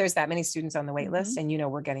 But there's that many students on the wait list, and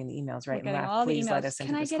we're getting the emails right and left. Please let us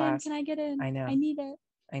into this class. Can I get in? I know. I need it.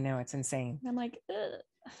 I know, it's insane. And I'm like,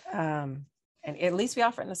 ugh. And at least we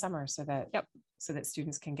offer it in the summer so that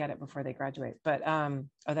students can get it before they graduate. But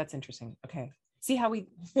that's interesting. Okay. See how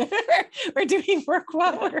we're doing work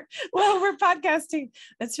while we're podcasting.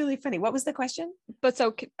 That's really funny. What was the question? But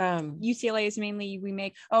so UCLA is mainly we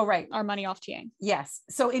make our money off TA. Yes.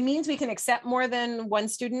 So it means we can accept more than 1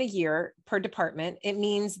 student a year per department. It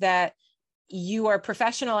means that you are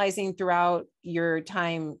professionalizing throughout your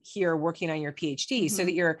time here working on your PhD so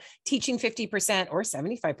that you're teaching 50% or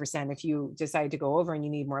 75% if you decide to go over and you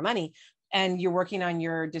need more money. And you're working on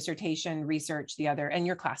your dissertation research and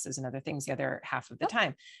your classes and other things the other half of the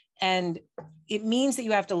time. And it means that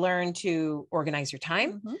you have to learn to organize your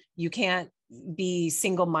time. You can't be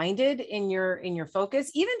single-minded in your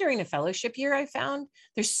focus. Even during a fellowship year, I found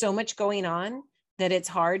there's so much going on that it's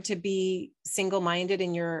hard to be single-minded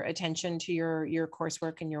in your attention to your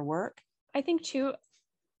coursework and your work. I think too,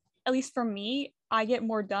 at least for me, I get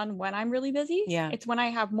more done when I'm really busy. Yeah. It's when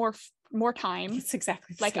I have more time. It's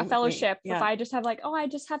exactly like a fellowship. If I just have I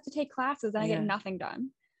just have to take classes, then I get nothing done.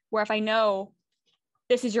 Where if I know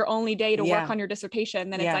this is your only day to work on your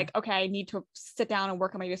dissertation, then it's like, okay, I need to sit down and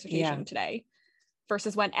work on my dissertation today.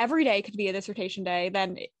 Versus when every day could be a dissertation day,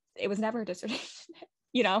 then it was never a dissertation day.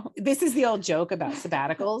 This is the old joke about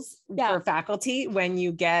sabbaticals for faculty. When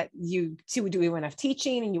you do enough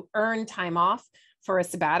teaching and you earn time off for a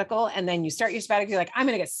sabbatical, and then you start your sabbatical, you're like, I'm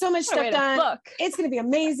going to get so much stuff done. It's going to be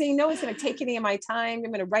amazing. No one's going to take any of my time.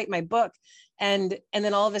 I'm going to write my book. And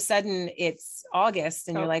then all of a sudden it's August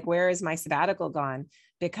and you're like, where is my sabbatical gone?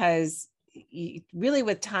 Because really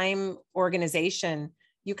with time organization,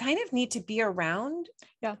 you kind of need to be around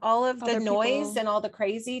all of the noise and all the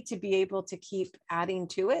crazy to be able to keep adding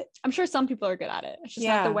to it. I'm sure some people are good at it. It's just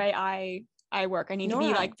not the way I work. I need to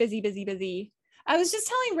be like busy. I was just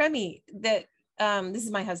telling Remy that this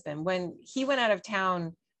is my husband, when he went out of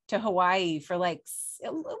town to Hawaii for it was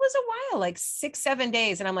a while, like 6-7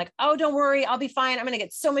 days. And I'm like, oh, don't worry, I'll be fine. I'm going to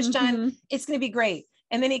get so much done. It's going to be great.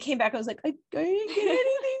 And then he came back. I was like, I didn't get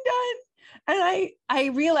anything done. And I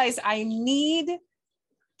realized I need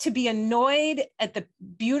to be annoyed at the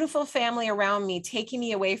beautiful family around me, taking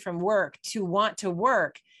me away from work to want to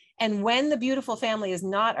work. And when the beautiful family is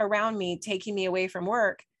not around me, taking me away from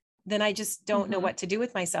work, then I just don't know what to do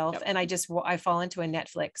with myself. Yep. And I fall into a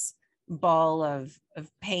Netflix ball of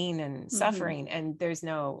pain and suffering, and there's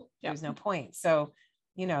no point. So,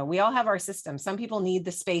 you know, we all have our systems. Some people need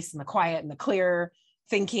the space and the quiet and the clear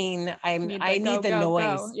thinking. I need the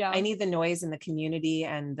noise. Yeah. I need the noise in the community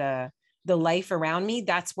and the life around me.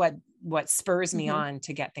 That's what spurs me on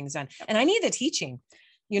to get things done. And I need the teaching,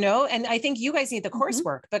 you know, and I think you guys need the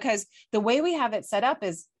coursework, because the way we have it set up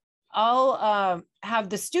is I'll have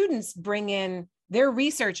the students bring in their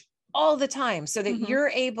research all the time, so that you're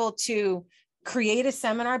able to create a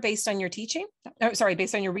seminar based on your teaching,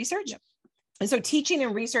 based on your research. Yep. And so teaching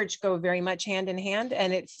and research go very much hand in hand,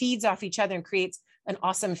 and it feeds off each other and creates an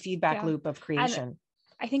awesome feedback loop of creation. And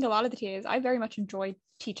I think a lot of the TAs, I very much enjoy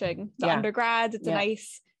teaching the undergrads. It's a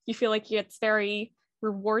nice, you feel like it's very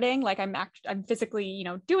rewarding. Like I'm physically, you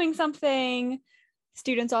know, doing something.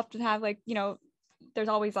 Students often have like, you know, there's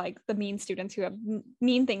always like the mean students who have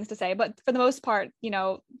mean things to say, but for the most part, you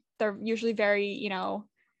know, they're usually very, you know,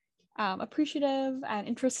 appreciative and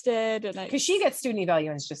interested. And because she gets student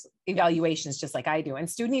evaluations just like I do. And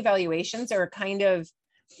student evaluations are kind of,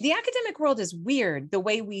 the academic world is weird. The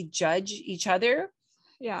way we judge each other.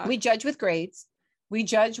 Yeah. We judge with grades. We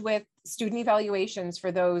judge with student evaluations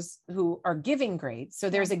for those who are giving grades.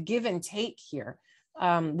 So there's a give and take here.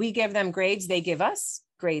 We give them grades. They give us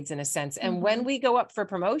grades in a sense. And when we go up for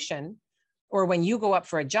promotion, or when you go up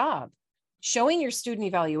for a job, showing your student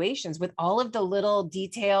evaluations with all of the little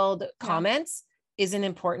detailed comments is an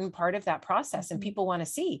important part of that process. And people want to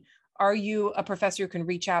see, are you a professor who can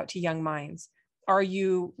reach out to young minds? Are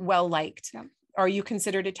you well liked? Yeah. Are you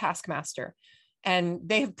considered a taskmaster? And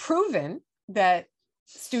they have proven that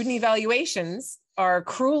student evaluations are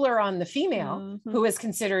crueler on the female who is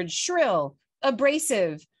considered shrill,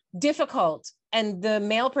 abrasive, difficult. And the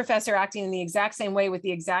male professor acting in the exact same way with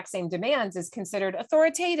the exact same demands is considered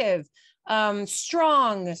authoritative,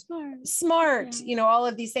 strong, smart, you know, all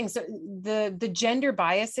of these things. So the gender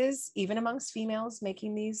biases, even amongst females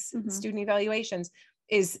making these student evaluations,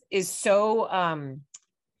 is so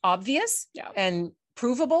obvious and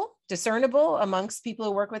provable, discernible amongst people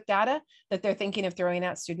who work with data, that they're thinking of throwing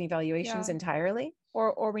out student evaluations entirely.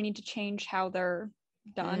 Or we need to change how they're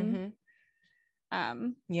done.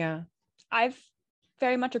 I've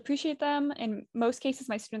very much appreciate them. In most cases,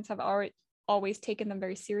 my students have always taken them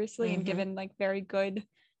very seriously and given like very good,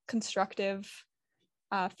 constructive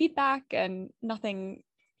feedback, and nothing,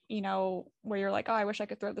 you know, where you're like, oh, I wish I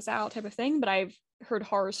could throw this out type of thing. But I've heard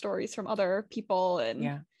horror stories from other people,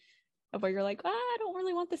 and of where you're like, I don't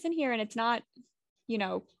really want this in here. And it's not, you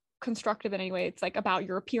know, constructive in any way. It's like about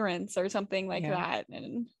your appearance or something like that.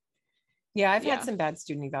 And I've had some bad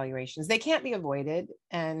student evaluations. They can't be avoided.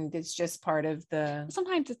 And it's just part of the...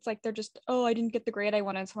 Sometimes it's like, they're just, oh, I didn't get the grade I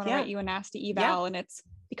wanted, so I want to write you a nasty eval. And it's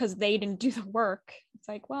because they didn't do the work. It's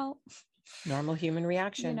like, well... Normal human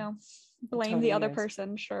reaction. You know, blame the other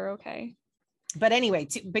person. Sure, okay. But anyway,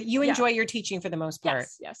 but you enjoy your teaching for the most part.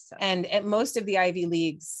 Yes. And at most of the Ivy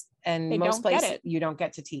Leagues and most places, you don't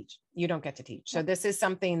get to teach. So this is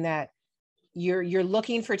something that you're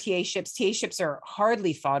looking for TAships. TAships are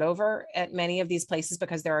hardly fought over at many of these places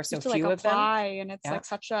because there are so few of them. And it's like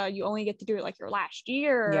such a, you only get to do it like your last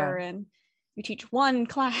year, and you teach one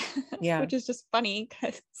class, which is just funny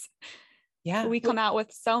because we come out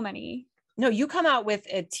with so many. No, you come out with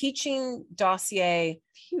a teaching dossier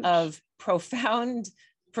of profound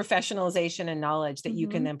professionalization and knowledge that you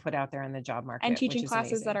can then put out there in the job market. And teaching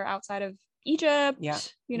classes that are outside of Egypt.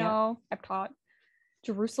 You know, I've taught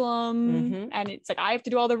Jerusalem, and it's like I have to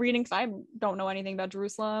do all the reading because I don't know anything about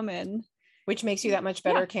Jerusalem, and which makes you that much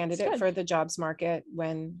better candidate for the jobs market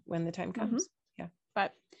when the time comes.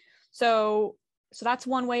 But so that's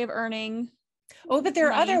one way of earning. Oh, but there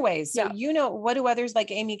are other ways. So you know, what do others like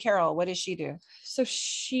Amy Carroll? What does she do? So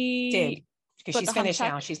she did, because she's finished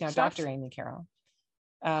now. She's now Dr. Amy Carroll.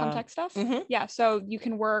 Hum-Tech stuff. Yeah. So you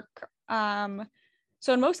can work.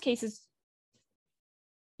 So in most cases,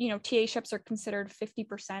 you know, TAships are considered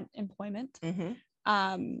 50% employment,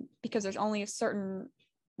 because there's only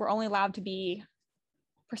we're only allowed to be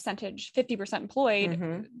percentage 50%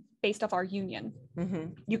 employed based off our union.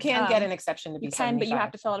 You can get an exception to be 75. But you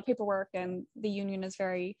have to fill out a paperwork, and the union is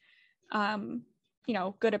very you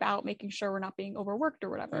know, good about making sure we're not being overworked or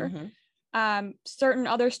whatever. Certain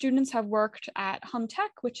other students have worked at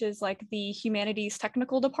Hum-Tech, which is like the humanities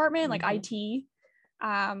technical department, like IT,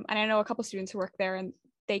 and I know a couple students who work there, and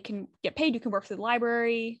they can get paid. You can work for the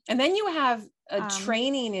library, and then you have a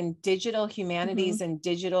training in digital humanities and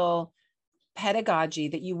digital pedagogy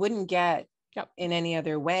that you wouldn't get in any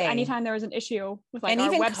other way. So anytime there was an issue with like and our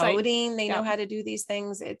even website, coding, they know how to do these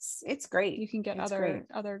things. It's great. You can get it's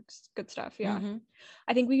other good stuff. Yeah. Mm-hmm.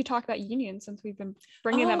 I think we could talk about unions since we've been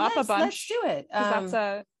bringing them up a bunch. Let's do it. That's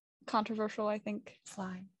a controversial, I think,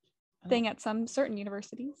 thing at some certain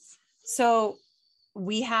universities. So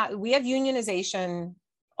we have unionization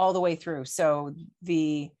all the way through. So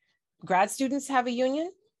the grad students have a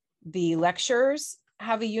union, the lecturers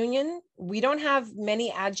have a union. We don't have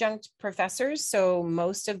many adjunct professors, so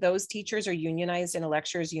most of those teachers are unionized in a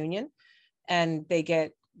lecturers union, and they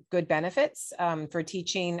get good benefits for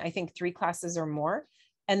teaching, I think, 3 classes or more.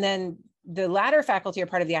 And then the latter faculty are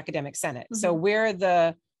part of the academic senate. Mm-hmm. So we're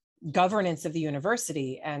the governance of the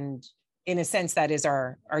university, and in a sense, that is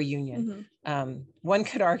our union. Mm-hmm. One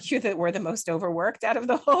could argue that we're the most overworked out of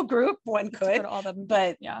the whole group. One could,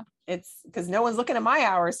 but yeah, it's because no one's looking at my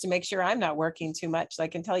hours to make sure I'm not working too much. I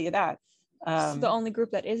can tell you that. So the only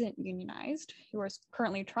group that isn't unionized, who are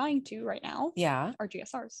currently trying to right now, are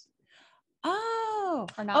GSRs. Oh,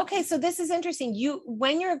 okay. So this is interesting.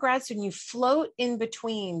 When you're a grad student, you float in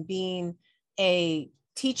between being a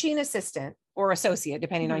teaching assistant or associate,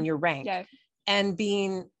 depending on your rank. Yeah. And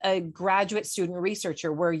being a graduate student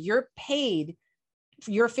researcher, where you're paid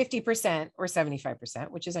your 50% or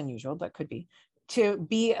 75%, which is unusual, but could be, to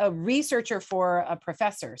be a researcher for a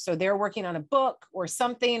professor. So they're working on a book or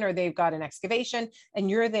something, or they've got an excavation,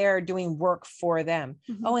 and you're there doing work for them.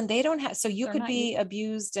 Mm-hmm. Oh, and they don't have, so they're could be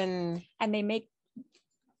abused and they make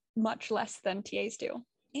much less than TAs do.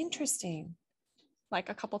 Interesting. Like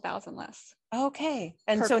a couple thousand less. Okay.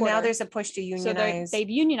 And so now there's a push to unionize. So they've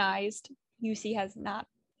unionized. UC has not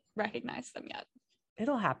recognized them yet.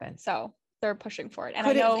 It'll happen. So they're pushing for it. And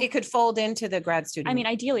it could fold into the grad student. I mean,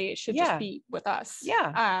 ideally it should just be with us.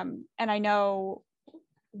 Yeah. And I know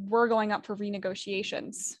we're going up for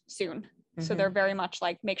renegotiations soon. Mm-hmm. So they're very much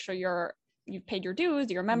like, make sure you've paid your dues,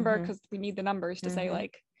 you're a member, because we need the numbers to say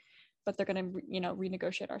like, but they're going to,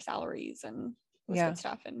 renegotiate our salaries and good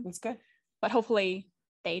stuff. And that's good. But hopefully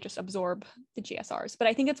they just absorb the GSRs. But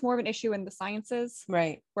I think it's more of an issue in the sciences,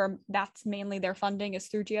 right? Where that's mainly their funding is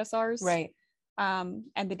through GSRs, right? And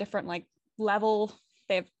the different level,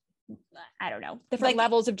 they have, I don't know, different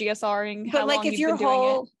levels of GSRing. But if your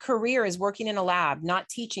whole career is working in a lab, not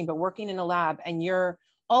teaching, but working in a lab, and you're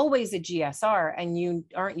always a GSR and you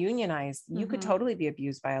aren't unionized, you could totally be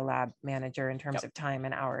abused by a lab manager in terms of time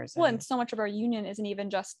and hours. Well, and so much of our union isn't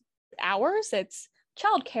even just hours, it's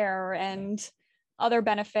childcare and other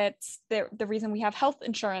benefits. The reason we have health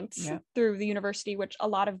insurance through the university, which a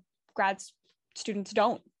lot of grad students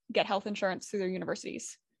don't get health insurance through their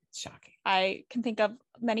universities. Shocking. I can think of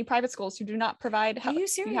many private schools who do not provide health. Are you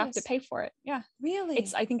serious? You have to pay for it. Yeah. Really?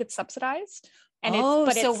 I think it's subsidized. And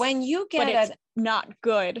when you get it's not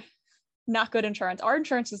good insurance. Our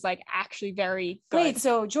insurance is actually very good. Wait,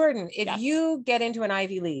 so Jordan, if you get into an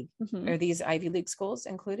Ivy League, are these Ivy League schools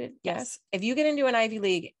included? Yes. If you get into an Ivy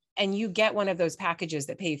League and you get one of those packages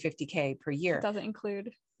that pay you $50,000 per year, it doesn't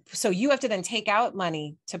include. So you have to then take out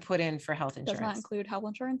money to put in for health insurance. Does not include health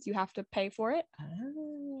insurance. You have to pay for it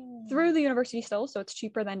through the university still. So it's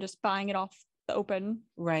cheaper than just buying it off the open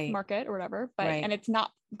market or whatever. But and it's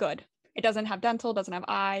not good. It doesn't have dental, doesn't have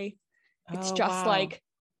eye. It's just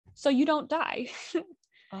so you don't die.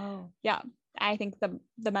 Yeah. I think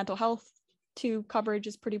the mental health coverage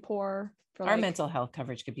is pretty poor. Our mental health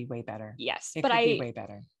coverage could be way better. Yes. It could be way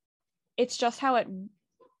better. It's just how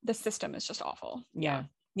the system is just awful. Yeah.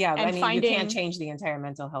 Yeah. And you can't change the entire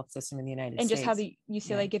mental health system in the United States. And just how the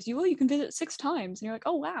UCLA gives you, you can visit 6 times. And you're like,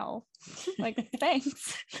 oh, wow.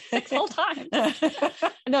 Thanks. 6 whole times.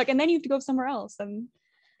 And then you have to go somewhere else. And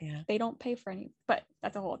they don't pay for any, but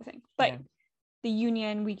that's a whole other thing. But the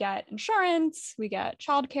union, we get insurance, we get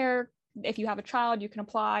childcare. If you have a child, you can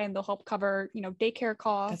apply and they'll help cover, daycare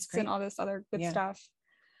costs and all this other good stuff.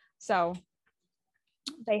 So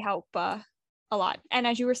they help a lot. And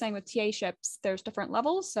as you were saying with TA-ships, there's different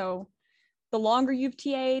levels. So the longer you've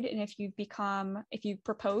TA'd and if you've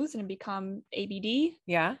proposed and become ABD.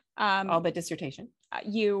 Yeah. All but dissertation.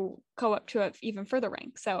 You go up to an even further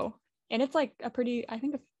rank. So, and it's a pretty, I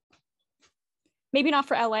think, maybe not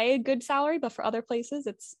for LA, a good salary, but for other places,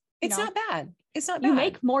 it's not bad. It's not bad. You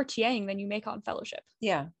make more TAing than you make on fellowship.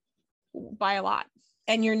 Yeah. By a lot.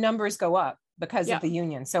 And your numbers go up because of the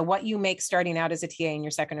union. So what you make starting out as a TA in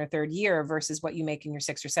your 2nd or 3rd year versus what you make in your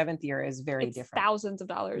 6th or 7th year is very different. Thousands of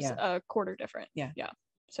dollars a quarter different. Yeah. Yeah.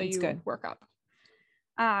 So you work up.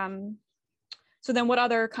 So then what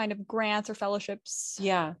other kind of grants or fellowships?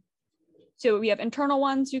 Yeah. So we have internal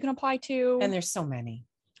ones you can apply to. And there's so many.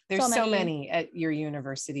 There's so many at your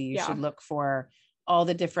university. You should look for all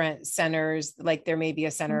the different centers. Like there may be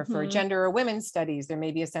a center for gender or women's studies. There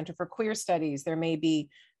may be a center for queer studies. There may be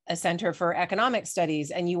a center for economic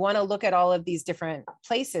studies. And you want to look at all of these different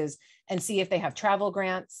places and see if they have travel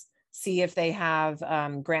grants, see if they have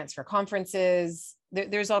grants for conferences.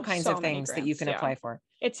 There's all kinds of things grants, that you can apply for.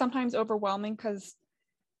 It's sometimes overwhelming because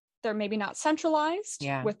they're maybe not centralized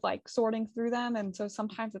with like sorting through them. And so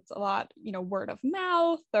sometimes it's a lot, word of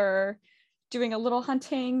mouth or doing a little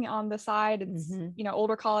hunting on the side. It's,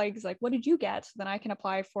 older colleagues like, what did you get? Then I can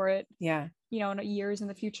apply for it. Yeah. In years in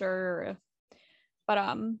the future.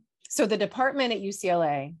 But so the department at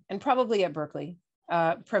UCLA and probably at Berkeley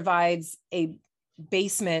provides a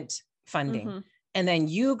basement funding. And then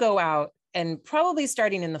you go out and probably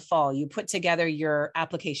starting in the fall, you put together your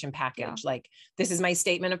application package. Like, this is my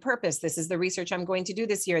statement of purpose. This is the research I'm going to do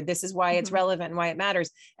this year. This is why it's relevant and why it matters.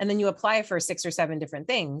 And then you apply for 6 or 7 different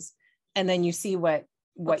things. And then you see what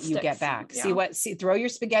you get back. See, throw your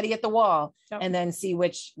spaghetti at the wall and then see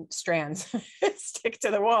which strands stick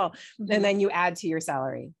to the wall. And then you add to your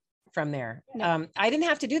salary from there. I didn't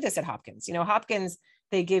have to do this at Hopkins. Hopkins,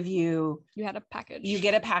 they give you had a package. You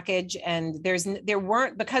get a package, and there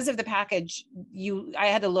weren't, because of the package, I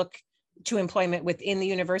had to look to employment within the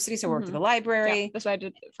university. So I worked at the library. Yeah, that's what I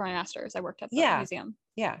did for my master's. I worked at the museum.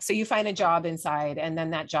 Yeah. So you find a job inside, and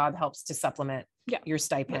then that job helps to supplement your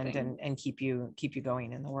stipend and keep you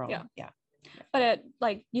going in the world. Yeah. But at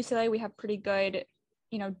like UCLA, we have pretty good,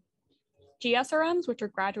 GSRMs, which are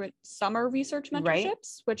graduate summer research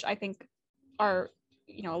mentorships, which I think are,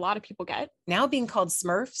 a lot of people get. Now being called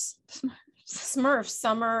SMRFs. SMRF,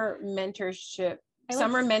 summer mentorship.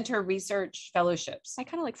 Summer mentor research fellowships. I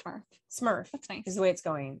kind of like SMRF. SMRF. That's nice. Is the way it's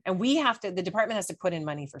going. And the department has to put in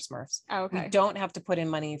money for SMRFs. Oh, okay. We don't have to put in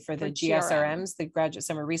money for the GSRMs, the graduate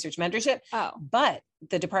summer research mentorship. Oh. But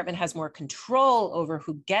the department has more control over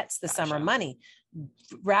who gets the summer money,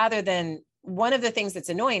 rather than, one of the things that's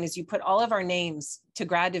annoying is you put all of our names to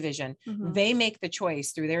grad division. They make the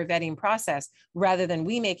choice through their vetting process, rather than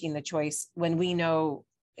we making the choice when we know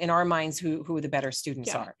in our minds who the better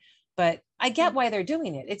students are. But I get why they're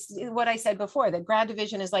doing it. It's what I said before, that grad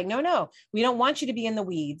division is like, no, we don't want you to be in the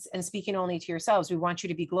weeds and speaking only to yourselves. We want you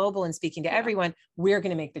to be global and speaking to everyone. We're going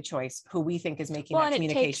to make the choice who we think is making that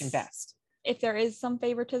communication best. If there is some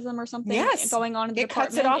favoritism or something going on in the department,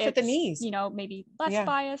 cuts it off at the knees. Maybe less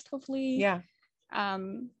biased, hopefully. Yeah.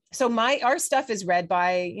 So our stuff is read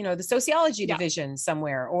by, the sociology division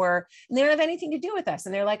somewhere, or they don't have anything to do with us.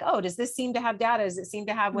 And they're like, oh, does this seem to have data? Does it seem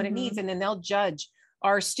to have what it needs? And then they'll judge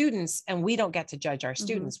our students, and we don't get to judge our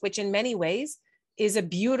students, which in many ways is a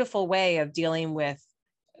beautiful way of dealing with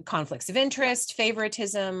conflicts of interest,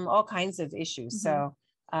 favoritism, all kinds of issues. So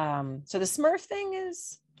the SMRF thing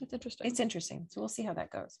is, it's interesting. It's interesting. So we'll see how that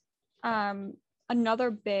goes. Another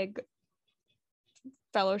big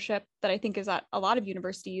fellowship that I think is at a lot of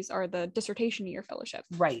universities are the dissertation year fellowship.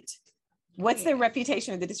 Right. What's the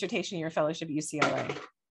reputation of the dissertation year fellowship at UCLA?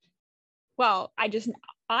 Well,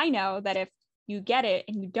 I know that if you get it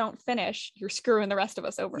and you don't finish, you're screwing the rest of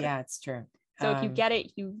us over. Yeah, it's true. So if you get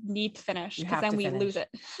it, you need to finish, because then we lose it.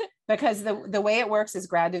 Because the way it works is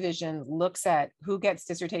grad division looks at who gets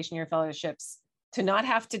dissertation year fellowships to not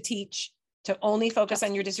have to teach, to only focus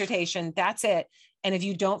on your dissertation. That's it. And if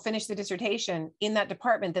you don't finish the dissertation in that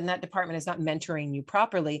department, then that department is not mentoring you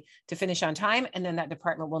properly to finish on time. And then that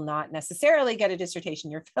department will not necessarily get a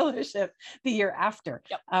dissertation year fellowship the year after.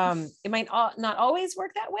 It might not always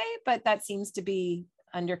work that way, but that seems to be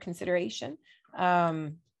under consideration.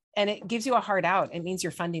 And it gives you a hard out. It means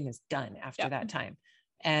your funding is done after that time.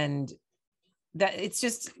 And that it's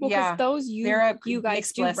just, those you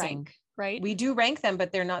guys do rank, right? We do rank them,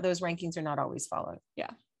 but those rankings are not always followed.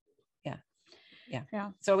 Yeah.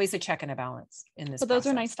 It's always a check and a balance in this. But those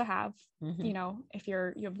are nice to have. If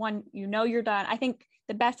you have one, you're done. I think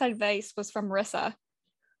the best advice was from Marissa,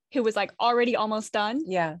 who was like already almost done.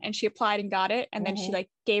 Yeah. And she applied and got it. And then she like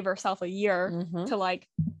gave herself a year to like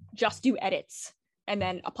just do edits and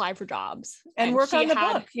then apply for jobs and work on the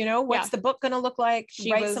book. What's the book going to look like?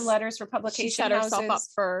 Write some letters for publication. She set herself up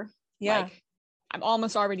for like, I'm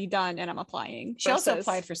almost already done and I'm applying. She also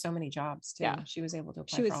applied for so many jobs too. Yeah. She was able to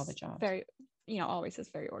apply for all the jobs. Very, always is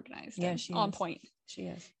very organized. Yeah, she on is. Point. She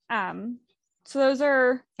is. So those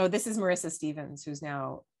are. Oh, this is Marissa Stevens, who's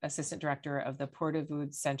now assistant director of the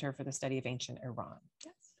Port-Aviv Center for the Study of Ancient Iran.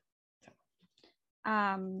 Yes.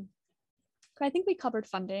 I think we covered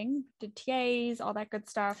funding, did TAs, all that good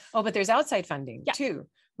stuff. Oh, but there's outside funding too,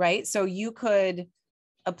 right? So you could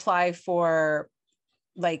apply for,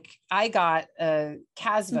 like, I got a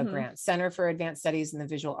CASVA grant, Center for Advanced Studies in the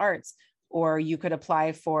Visual Arts, or you could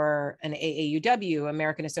apply for an AAUW,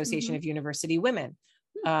 American Association of University Women.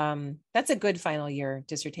 That's a good final year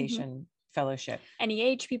dissertation fellowship.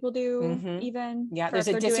 NEH people do even. Yeah, there's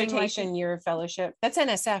a dissertation year fellowship. That's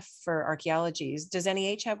NSF for archaeology. Does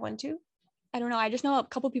NEH have one too? I don't know. I just know a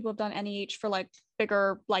couple people have done NEH for like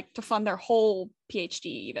bigger, like to fund their whole PhD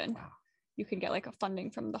even. Wow. You can get like a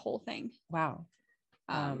funding from the whole thing. Wow.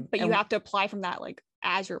 But you have to apply from that like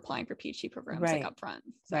as you're applying for PhD programs like up front.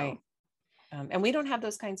 So. Right. And we don't have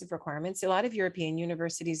those kinds of requirements. A lot of European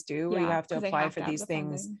universities do, where you have to apply for these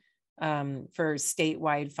things for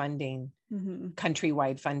statewide funding,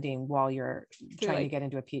 countrywide funding while you're trying to get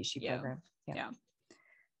into a PhD program. Yeah.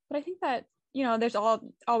 But I think that, you know, there's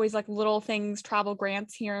always like little things, travel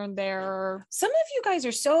grants here and there. Some of you guys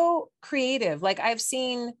are so creative. Like I've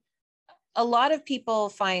seen a lot of people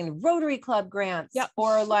find Rotary Club grants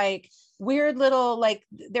or like weird little, like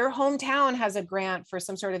their hometown has a grant for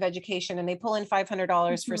some sort of education and they pull in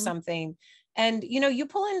 $500 for something. And, you know, you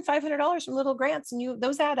pull in $500 from little grants and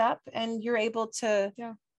those add up and you're able to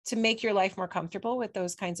make your life more comfortable with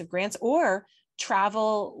those kinds of grants, or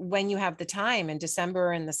travel when you have the time in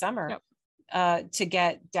December and the summer to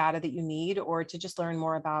get data that you need, or to just learn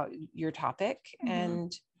more about your topic.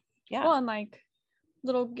 And well, and like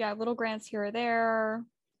little grants here or there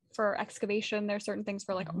for excavation. There's certain things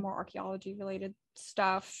for like more archaeology related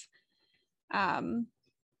stuff. But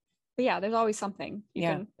yeah, there's always something you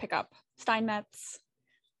can pick up. Steinmetz,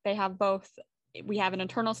 they have both. We have an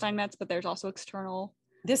internal Steinmetz, but there's also external.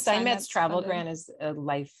 This Steinmetz travel grant is a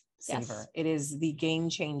lifesaver. Yes. It is the game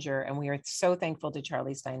changer. And we are so thankful to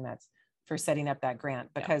Charlie Steinmetz for setting up that grant,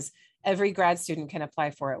 because every grad student can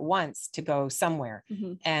apply for it once to go somewhere.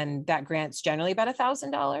 And that grant's generally about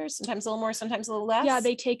 $1,000, sometimes a little more, sometimes a little less. Yeah,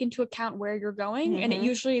 they take into account where you're going, and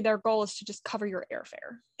usually their goal is to just cover your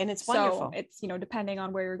airfare. And it's wonderful. So it's, you know, depending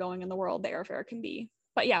on where you're going in the world, the airfare can be,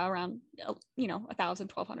 but yeah, around, you know, $1,000,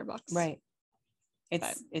 $1,200. Right.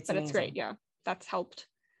 It's but it's great. Yeah. That's helped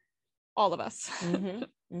all of us.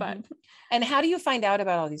 But and how do you find out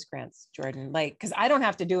about all these grants, Jordan? Like, because I don't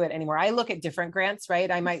have to do it anymore. I look at different grants, right?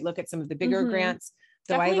 I might look at some of the bigger grants,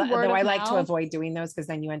 though I like to avoid doing those, because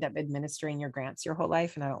then you end up administering your grants your whole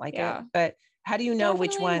life, and I don't like it. But how do you know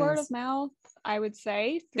which ones? Word of mouth, I would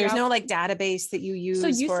say. There's no like database that you use. So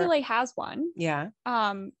UCLA has one. Yeah.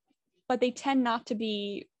 But they tend not to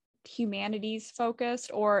be humanities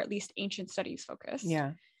focused, or at least ancient studies focused.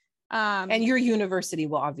 Yeah. And your university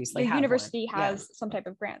will obviously have university one. Has some type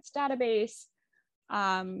of grants database.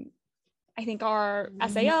 I think our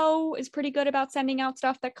SAO is pretty good about sending out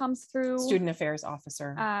stuff that comes through. Student affairs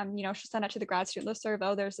officer. You know, she'll send it to the grad student listserv.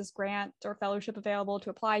 Oh, there's this grant or fellowship available to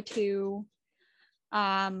apply to.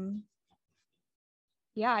 Yeah,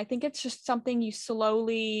 I think it's just something you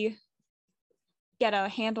slowly get a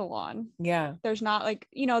handle on. Yeah. There's not like,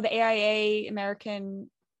 you know, the AIA, American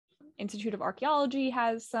Institute of Archaeology,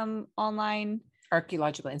 has some online.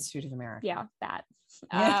 Archaeological Institute of America. Yeah, that.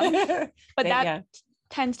 But that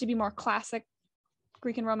tends to be more classic,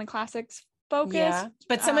 Greek and Roman classics focused. Yeah,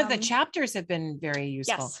 but some of the chapters have been very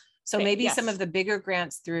useful. Yes. So maybe some of the bigger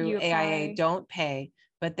grants through AIA don't pay,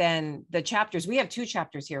 but then the chapters, we have 2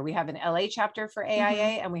 chapters here. We have an LA chapter for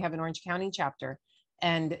AIA and we have an Orange County chapter.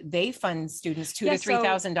 And they fund students $2,000 to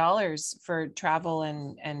 $3,000 for travel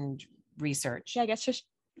and research. Yeah, I guess just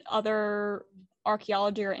other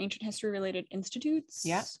archaeology or ancient history related institutes.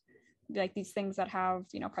 Yeah. Like these things that have,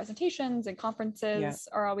 you know, presentations and conferences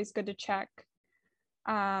are always good to check.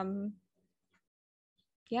 Yeah,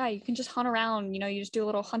 you can just hunt around, you know, you just do a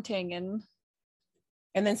little hunting and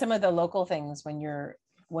then some of the local things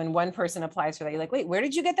when one person applies for that, you're like, wait, where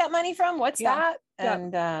did you get that money from? What's that?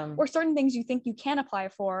 And or certain things you think you can apply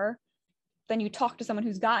for, then you talk to someone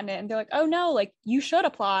who's gotten it and they're like, oh no, like you should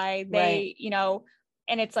apply. They, you know,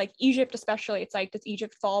 and it's like Egypt, especially, it's like, does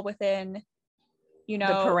Egypt fall within, you know,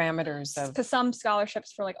 the parameters of, because some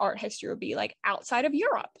scholarships for like art history would be like outside of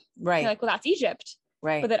Europe. Right. You're like, well, that's Egypt.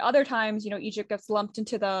 Right. But then other times, you know, Egypt gets lumped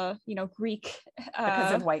into the, you know, Greek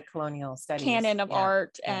because of white colonial studies canon of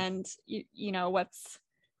art and you know,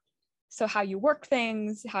 so how you work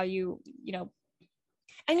things, how you know,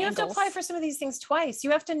 and you have to apply for some of these things twice.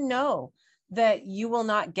 You have to know that you will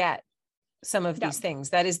not get some of these things.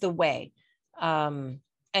 That is the way. And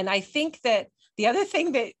I think that the other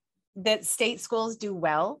thing that state schools do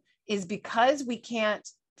well is, because we can't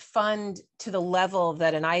fund to the level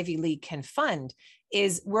that an Ivy League can fund,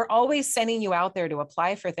 is we're always sending you out there to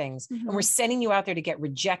apply for things, and we're sending you out there to get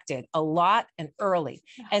rejected a lot and early.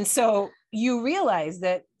 And so you realize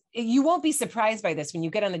that you won't be surprised by this when you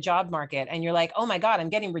get on the job market and you're like, oh my God, I'm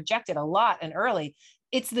getting rejected a lot and early.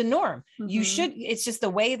 it's the norm. You Mhm. should, it's just the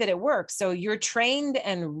way that it works. So you're trained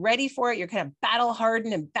and ready for it. You're kind of battle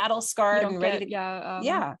hardened and battle You scarred don't and ready get,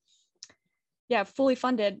 to, fully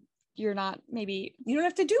funded. You're not maybe you don't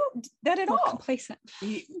have to do that at more all. complacent.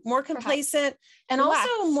 More complacent and Relaxed.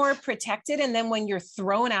 also more protected. And then when you're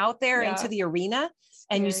thrown out there Yeah. into the arena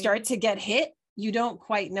and you Scary. start to get hit, you don't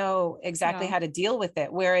quite know exactly Yeah. how to deal with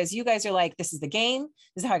it. Whereas you guys are like, this is the game.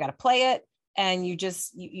 This is how I got to play it. And you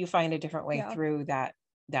just, you find a different way Yeah. through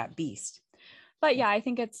that beast. But yeah, I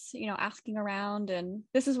think it's, asking around, and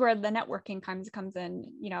this is where the networking comes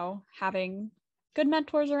in, having good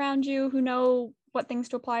mentors around you who know what things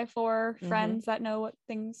to apply for, Mhm. friends that know what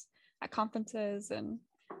things at conferences, and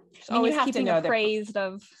just I mean, you always have to keeping know that- appraised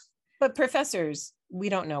of. But professors, we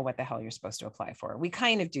don't know what the hell you're supposed to apply for. We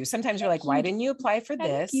kind of do. Sometimes we're like, You why do. didn't you apply for I think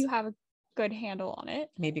this? you have a good handle on it,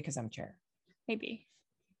 Maybe because I'm chair. maybe.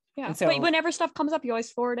 Yeah, And so- but whenever stuff comes up, you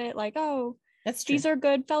always forward it like, oh, That's true. these are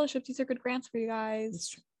good fellowships, these are good grants for you That's guys.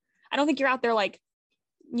 true. I don't think you're out there like,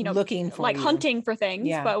 Looking for like you. hunting for things,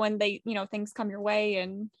 Yeah. but when they, things come your way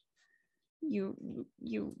and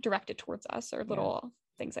you direct it towards us, or little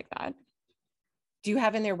things like that. Do you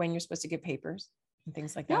have in there when you're supposed to give papers and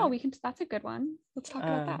things like that? No, that's a good one. Let's talk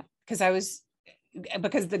about that.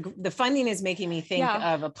 Because the funding is making me think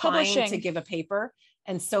Yeah, of applying to publishing. give a paper.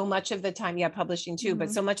 And so much of the time, publishing too, but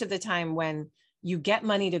Mhm. so much of the time when you get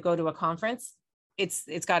money to go to a conference,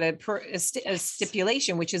 it's got a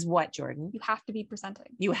stipulation, which is what, Jordan? You have to be presenting.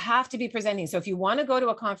 You have to be presenting. So if you want to go to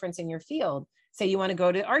a conference in your field, say you want to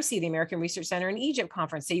go to RC, the American Research Center in Egypt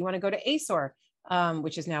conference, say you want to go to ASOR,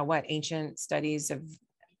 which is now what? Ancient Studies of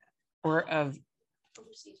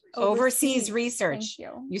Overseas Research. Thank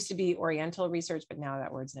you. Used to be Oriental Research, but now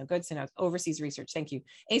that word's no good. So now it's Overseas Research. Thank you.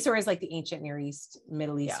 ASOR is like the ancient Near East,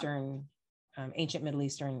 Middle Eastern, ancient Middle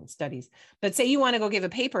Eastern studies. But say you want to go give a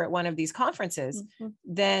paper at one of these conferences, Mhm.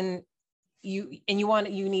 then you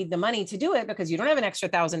need the money to do it because you don't have an extra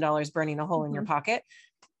 $1,000 burning a hole in your Mhm. pocket.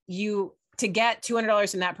 To get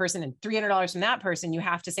 $200 from that person and $300 from that person, you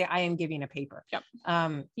have to say, I am giving a paper. Yep.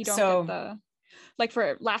 You So don't get like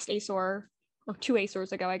for last ASOR, or 2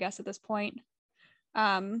 ASORs ago, I guess at this point,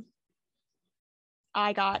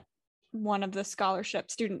 I got one of the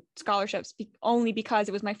student scholarships only because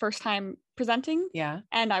it was my first time presenting,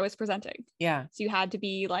 and I was presenting. Yeah. So you had to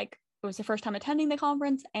be like, it was the first time attending the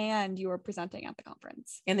conference and you were presenting at the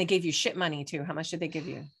conference. And they gave you shit money too. How much did they give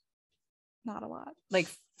you? Not a lot. Like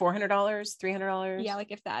 $400, $300? Yeah,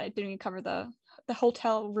 like if that, it didn't even cover the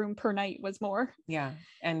hotel room per night was more. Yeah.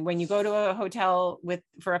 And when you go to a hotel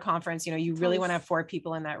for a conference, you really want to have 4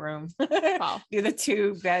 people in that room. Wow. Do the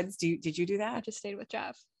 2 beds. Did you do I that? just stayed with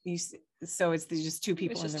Jeff. So it's just 2 It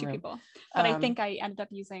people was in just the 2 room. people. But I think I ended up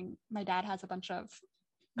using, my dad has a bunch of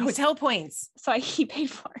Hotel points. So he paid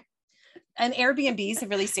for it. And Airbnbs have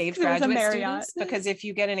really saved It was a graduate Marriott. students because if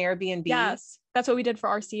you get an Airbnb, Yes, that's what we did for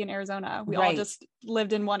RC in Arizona. We all Right. just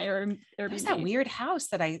lived in one Airbnb. What was that weird house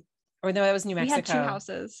that no, that was New We Mexico. had 2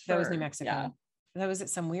 houses. That was for- New Mexico. Yeah. That was at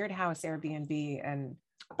some weird house Airbnb. And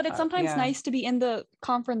But it's sometimes yeah. nice to be in the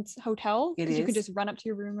conference hotel It because you can is. just run up to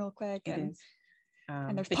your room real quick, it and, is.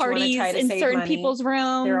 and there's But you wanna parties try to in save certain money. people's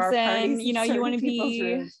rooms, There are and parties in you certain want to people's be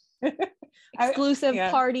rooms. exclusive yeah.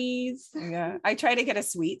 parties, Yeah, I try to get a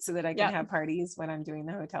suite so that I can Yeah. have parties when I'm doing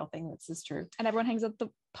the hotel thing. This is true. and everyone hangs at the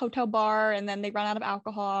hotel bar, and then they run out of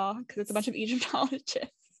alcohol because it's a bunch of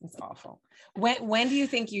Egyptologists. It's awful. When do you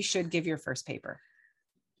think you should give your first paper?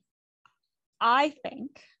 I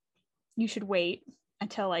think you should wait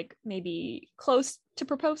until like maybe close to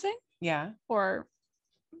proposing Yeah. or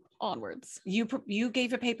onwards. You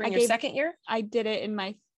gave a paper in I your gave- second year? I did it in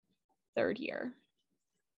my 3rd year.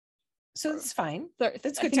 So it's fine. Third,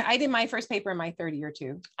 That's I good. think, I did my first paper in my 3rd year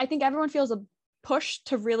too. I think everyone feels a push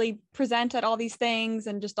to really present at all these things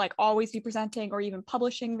and just like always be presenting or even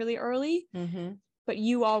publishing really early. Mm-hmm. But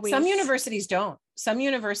you always. Some universities don't. Some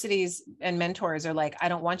universities and mentors are like, I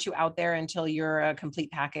don't want you out there until you're a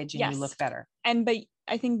complete package and Yes. you look better. But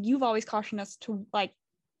I think you've always cautioned us to like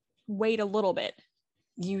wait a little bit.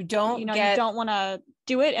 You don't You don't want to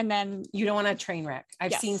do it and then. You don't want a train wreck.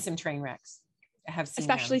 I've Yes. seen some train wrecks. I have seen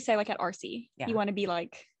Especially them. say like at RC. Yeah. You want to be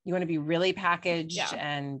like. You want to be really packaged Yeah.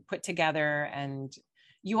 and put together, and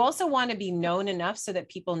you also want to be known enough so that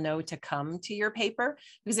people know to come to your paper,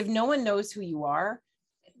 because if no one knows who you are,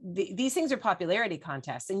 these things are popularity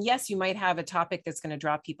contests. And yes, you might have a topic that's going to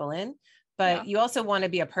draw people in, but you also want to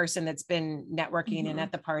be a person that's been networking and Mhm.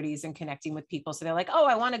 at the parties and connecting with people. So they're like, oh,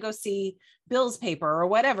 I want to go see Bill's paper or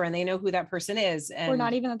whatever. And they know who that person is. And Or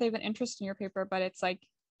not even that they have an interest in your paper, but it's like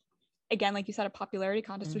again, like you said, a popularity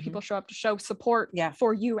contest where Mhm. people show up to show support Yeah.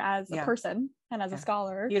 for you as a Yeah. person and as a Yeah.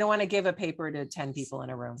 scholar. You don't want to give a paper to 10 people in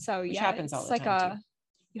a room. So which yeah, happens all it's the like time too.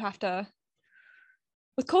 you have to,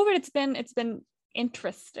 with COVID, it's been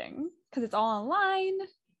interesting because it's all online.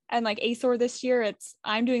 And like ASOR this year,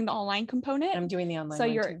 I'm doing the online component. I'm doing the online So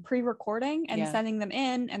one you're too. pre-recording and Yeah. sending them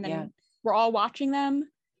in, and then Yeah. we're all watching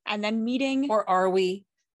them and then meeting. Or are we?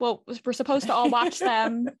 Well, we're supposed to all watch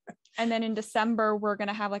them. And then in December, we're going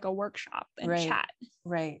to have like a workshop and Right. chat,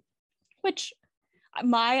 Right. which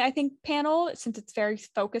I think panel, since it's very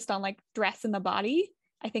focused on like dress and the body,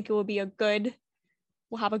 I think it will be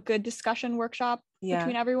we'll have a good discussion workshop Yeah.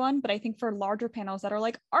 between everyone. But I think for larger panels that are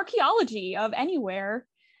like archaeology of anywhere,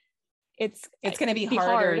 it's going to be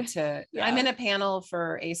harder to, I'm in a panel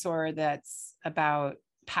for ASOR that's about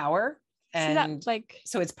power. And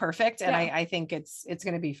so it's perfect. And I think it's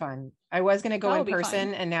going to be fun. I was going to go in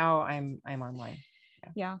person and now I'm online.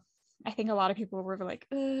 Yeah. I think a lot of people were like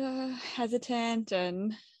hesitant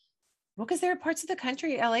and. Well, because there are parts of the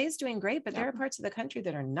country, LA is doing great, but there are parts of the country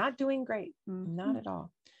that are not doing great. Mm-hmm. Not at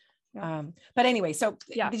all. Yeah. But anyway, so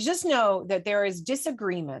just know that there is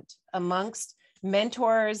disagreement amongst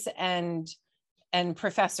mentors and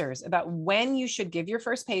professors about when you should give your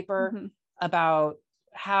first paper, mm-hmm. about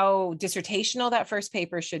how dissertational that first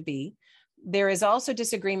paper should be. There is also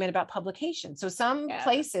disagreement about publication. So some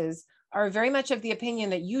places are very much of the opinion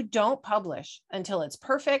that you don't publish until it's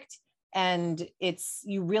perfect and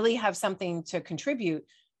you really have something to contribute.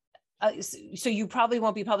 So you probably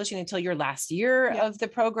won't be publishing until your last year of the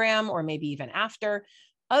program, or maybe even after.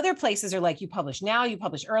 Other places are like, you publish now, you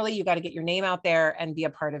publish early, you got to get your name out there and be a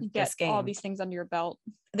part of this game. All these things under your belt.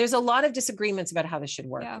 There's a lot of disagreements about how this should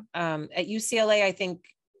work. At UCLA, I think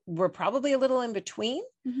we're probably a little in between.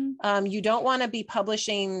 Mm-hmm. You don't want to be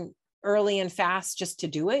publishing early and fast just to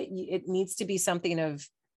do it. It needs to be something of,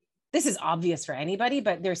 this is obvious for anybody,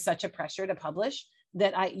 but there's such a pressure to publish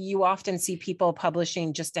that you often see people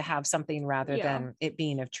publishing just to have something rather than it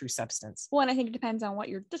being of true substance. Well, and I think it depends on what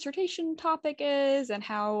your dissertation topic is and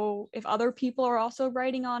if other people are also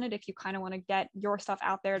writing on it, if you kind of want to get your stuff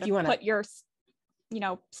out there to put your,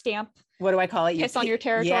 stamp. What do I call it? Piss on your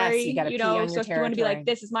territory. Yes, you got to pee on your so if territory. You want to be like,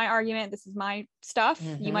 this is my argument, this is my stuff,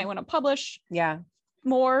 mm-hmm. you might want to publish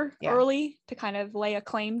more early to kind of lay a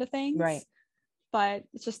claim to things. Right. But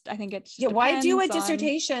it's just, I think it's why do a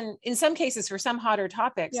dissertation in some cases for some hotter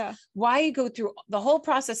topics? Why go through the whole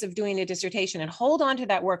process of doing a dissertation and hold on to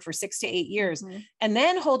that work for 6 to 8 years, mm-hmm. and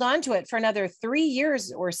then hold on to it for another 3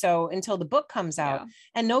 years or so until the book comes out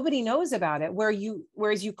and nobody knows about it,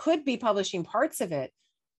 whereas you could be publishing parts of it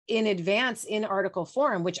in advance in article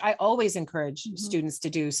form, which I always encourage mm-hmm. students to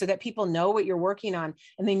do, so that people know what you're working on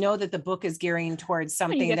and they know that the book is gearing towards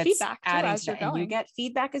something that's adding to that. And you get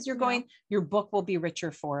feedback as you're going, your book will be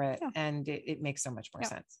richer for it. And it makes so much more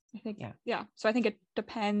sense. I think, So I think it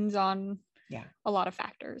depends on a lot of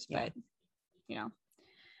factors, but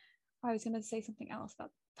I was going to say something else about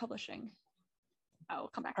publishing. I'll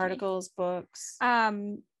come back to articles, books,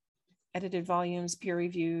 edited volumes, peer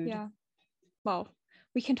reviewed. Yeah. Well,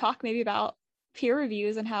 we can talk maybe about peer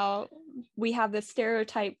reviews and how we have this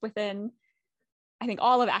stereotype within, I think,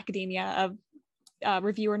 all of academia of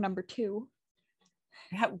reviewer number 2.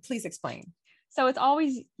 Please explain. So it's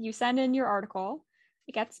always, you send in your article,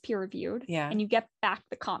 it gets peer reviewed, and you get back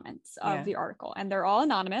the comments of the article, and they're all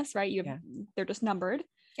anonymous, right? They're just numbered.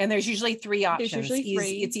 And there's usually 3 options. There's usually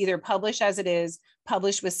 3. It's either publish as it is,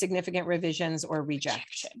 publish with significant revisions, or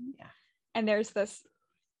rejection. Yeah. And there's this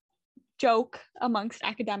joke amongst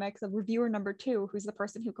academics of reviewer number 2, who's the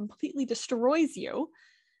person who completely destroys you,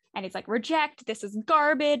 and it's like, reject, this is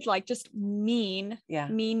garbage, like just mean.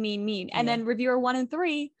 And then reviewer 1 and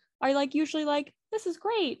 3 are like usually like, this is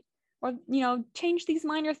great, or change these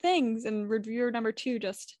minor things, and reviewer number 2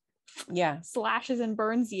 just slashes and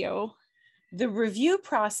burns you. The review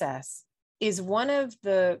process is one of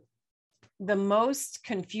the most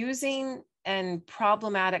confusing and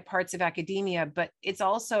problematic parts of academia, but it's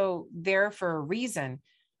also there for a reason.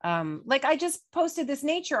 Like I just posted this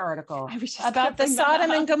Nature article about the Sodom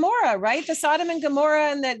and Gomorrah, right? The Sodom and Gomorrah,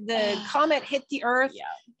 and the comet hit the earth,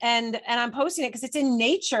 and I'm posting it because it's in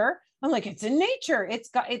Nature. I'm like, it's in Nature.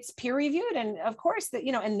 It's peer reviewed. And of course that,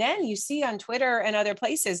 and then you see on Twitter and other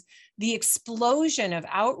places, the explosion of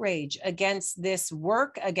outrage against this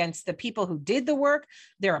work, against the people who did the work,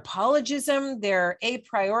 their apologism, their a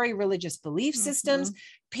priori religious belief systems.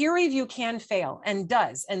 Peer review can fail, and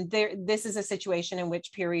does. And this is a situation in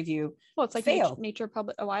which peer review it's like Nature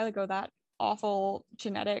published a while ago that awful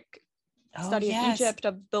genetic study of Egypt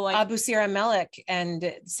of the like Abu Sir Melik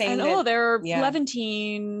and saying that they're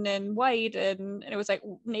Levantine and white and it was like,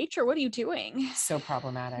 nature, what are you doing? So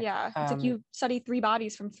problematic. Yeah, it's like you study 3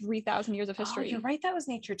 bodies from 3,000 years of history. You're right, that was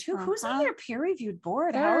Nature too. Who's on their peer-reviewed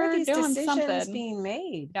board? How are these decisions being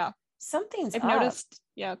made? Yeah, something's I've noticed.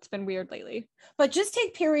 Yeah, it's been weird lately. But just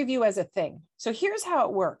take peer review as a thing. So here's how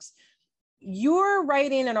it works. You're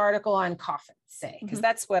writing an article on coffins, say, because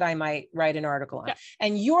that's what I might write an article on.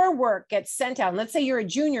 And your work gets sent out. And let's say you're a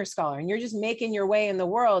junior scholar and you're just making your way in the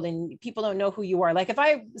world and people don't know who you are. Like if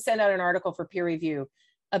I send out an article for peer review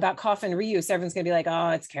about coffin reuse, everyone's going to be like, oh,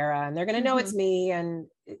 it's Kara. And they're going to know it's me. And,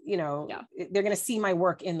 you know, they're going to see my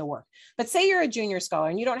work in the work. But say you're a junior scholar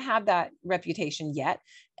and you don't have that reputation yet.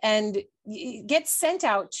 And it gets sent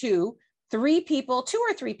out to 3 people, 2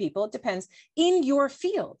 or 3 people, it depends, in your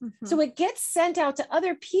field. So it gets sent out to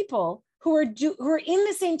other people who are in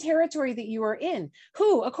the same territory that you are in,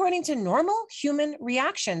 who, according to normal human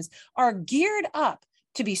reactions, are geared up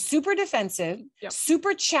to be super defensive,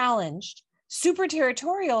 super challenged, super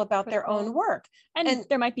territorial about their own work. And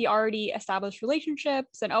there might be already established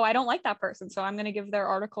relationships and, I don't like that person, so I'm going to give their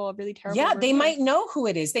article a really terrible review. They might know who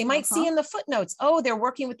it is. They might see in the footnotes, they're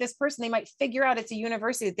working with this person. They might figure out it's a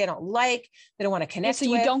university that they don't like, they don't want to connect with.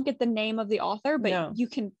 So you don't get the name of the author, but you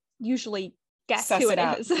can usually guess who it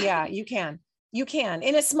is. Yeah, you can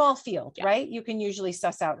in a small field, right? You can usually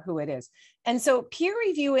suss out who it is. And so peer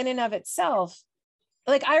review in and of itself,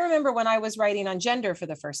 like I remember when I was writing on gender for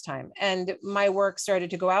the first time and my work started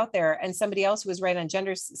to go out there and somebody else who was writing on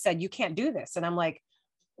gender said, you can't do this. And I'm like,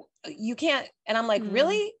 you can't. And I'm like,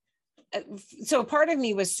 really? So part of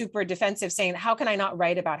me was super defensive saying, how can I not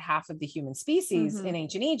write about half of the human species in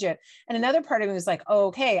ancient Egypt? And another part of me was like,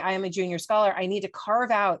 okay, I am a junior scholar. I need to carve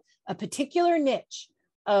out a particular niche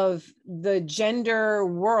of the gender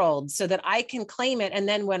world so that I can claim it. And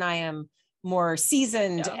then when I am more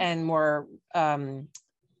seasoned and more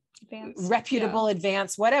reputable,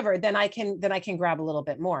 advanced, whatever, then I can grab a little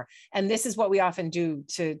bit more. And this is what we often do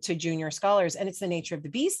to junior scholars. And it's the nature of the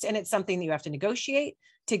beast. And it's something that you have to negotiate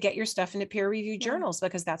to get your stuff into peer reviewed journals,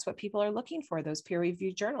 because that's what people are looking for, those peer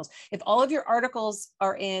reviewed journals. If all of your articles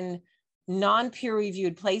are in non-peer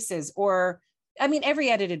reviewed places, or every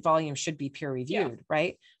edited volume should be peer reviewed,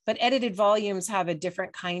 right? But edited volumes have a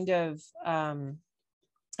different kind of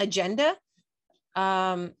agenda.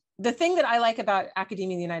 The thing that I like about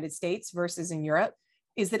academia in the United States versus in Europe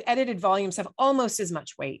is that edited volumes have almost as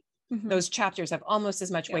much weight. Those chapters have almost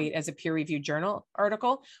as much weight as a peer-reviewed journal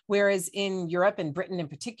article. Whereas in Europe and Britain in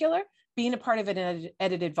particular, being a part of an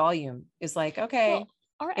edited volume is like, okay,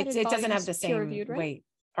 it doesn't have the same weight.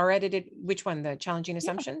 Our edited, which one? The Challenging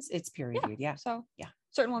Assumptions? It's peer-reviewed. So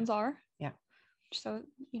certain ones are. So,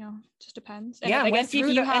 just depends. And I went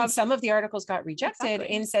through and some of the articles got rejected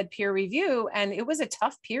in said peer review, and it was a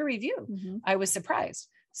tough peer review. I was surprised.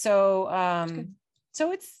 So,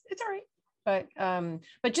 so it's all right.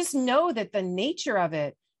 But just know that the nature of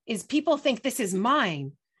it is people think this is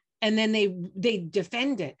mine, and then they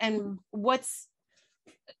defend it. And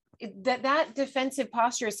that defensive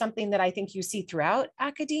posture is something that I think you see throughout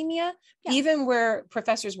academia, even where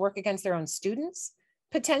professors work against their own students,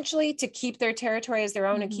 potentially to keep their territory as their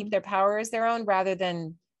own and keep their power as their own, rather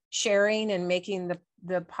than sharing and making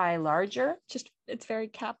the pie larger. It's very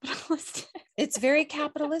capitalistic. It's very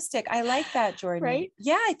capitalistic. I like that, Jordan. Right?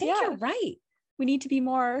 Yeah, I think you're right. We need to be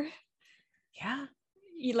more. Yeah.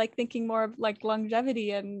 You like thinking more of like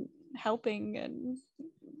longevity and helping and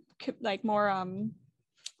like more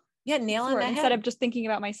nail on the head. Instead of just thinking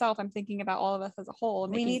about myself, I'm thinking about all of us as a whole.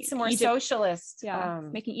 We need some more socialist.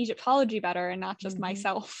 Making Egyptology better and not just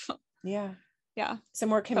myself. Some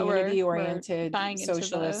more community oriented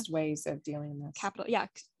socialist ways of dealing with this. Capital.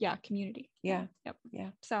 Community. Yep.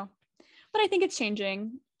 So, but I think it's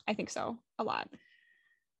changing. I think so a lot.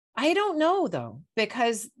 I don't know though,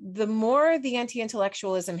 because the more the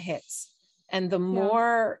anti-intellectualism hits and the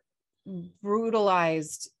more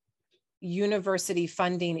brutalized university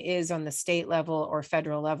funding is on the state level or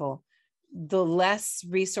federal level, the less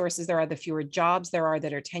resources there are, the fewer jobs there are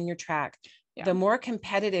that are tenure track, the more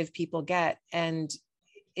competitive people get. And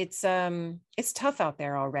it's tough out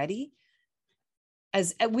there already.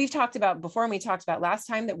 As we've talked about before, and we talked about last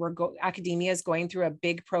time, that academia is going through a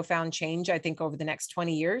big, profound change. I think over the next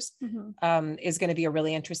 20 years is going to be a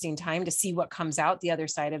really interesting time to see what comes out the other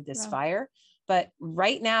side of this fire. But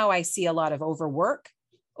right now I see a lot of overwork,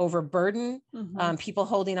 overburden, people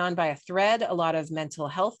holding on by a thread, a lot of mental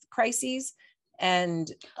health crises, and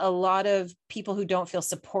a lot of people who don't feel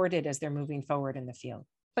supported as they're moving forward in the field.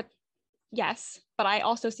 But I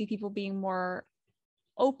also see people being more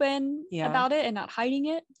open about it and not hiding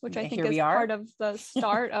it, which I think is part of the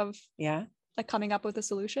start of like coming up with a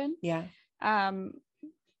solution.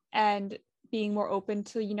 And being more open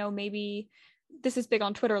to, you know, maybe this is big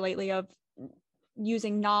on Twitter lately of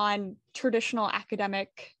using non-traditional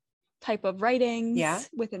academic type of writings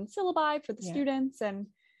within syllabi for the students. And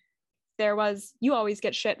you always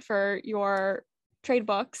get shit for your trade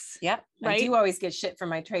books. Right? I do always get shit for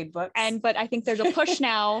my trade books. But I think there's a push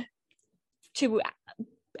now to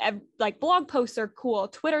like blog posts are cool.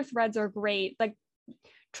 Twitter threads are great. Like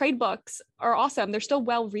trade books are awesome. They're still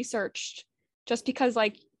well researched just because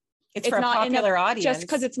like it's for a popular audience. Just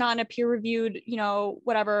because it's not in a peer-reviewed, you know,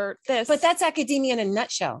 whatever this. But that's academia in a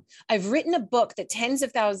nutshell. I've written a book that tens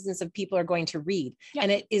of thousands of people are going to read,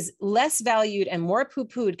 and it is less valued and more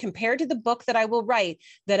poo-pooed compared to the book that I will write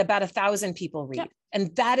that about 1,000 people read.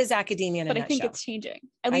 And that is academia in a nutshell. But I think it's changing.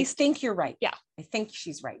 At least I think you're right. Yeah. I think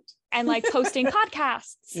she's right. And like posting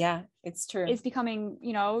podcasts. Yeah, it's true. Is becoming,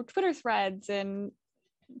 you know, Twitter threads and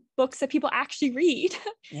books that people actually read.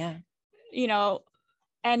 Yeah. You know,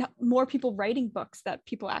 and more people writing books that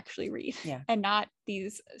people actually read, and not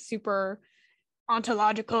these super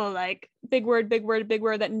ontological, like big word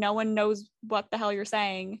that no one knows what the hell you're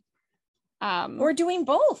saying. Or doing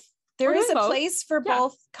both. There is a place for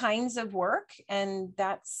both kinds of work, and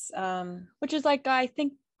that's which is like I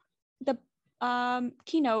think the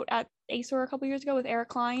keynote at ASOR a couple years ago with Eric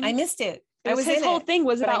Klein. I missed it. His whole thing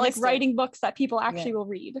was about like writing books that people actually will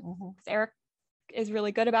read. Eric is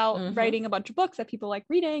really good about writing a bunch of books that people like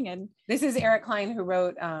reading. And this is Eric Klein, who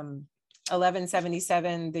wrote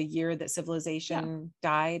 1177, the year that civilization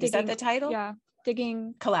died. Is that the title? Yeah.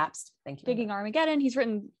 Collapsed. Thank you. Digging Armageddon. He's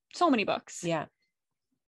written so many books. Yeah.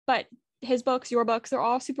 But his books, your books, they're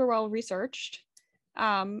all super well researched.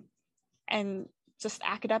 And just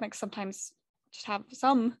academics sometimes just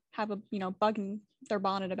have a, you know, bug in their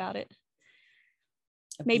bonnet about it.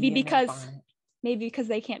 Maybe because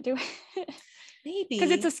they can't do it. Maybe because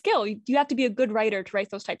it's a skill. You have to be a good writer to write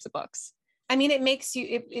those types of books. I mean, it makes you,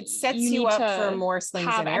 it sets you up for more slings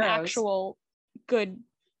and arrows. Have an actual good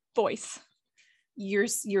voice.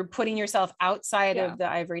 You're putting yourself outside of the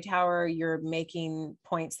ivory tower. You're making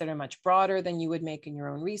points that are much broader than you would make in your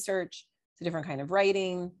own research. It's a different kind of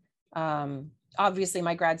writing. Obviously,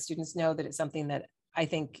 my grad students know that it's something that I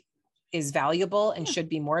think is valuable and should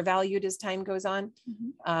be more valued as time goes on.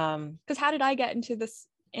 Because how did I get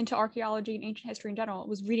into archaeology and ancient history in general? It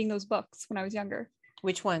was reading those books when I was younger.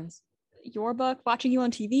 Which ones? Your book, watching you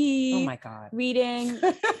on TV. Oh my God. Reading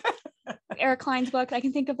Eric Klein's book. I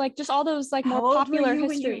can think of like just all those like more popular history.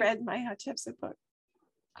 When you read my Hatshepsut book?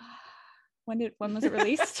 When was it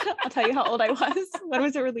released? I'll tell you how old I was. When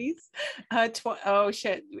was it released? Oh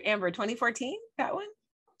shit, Amber, 2014? That one?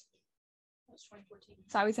 It was 2014.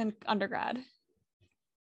 So I was in undergrad.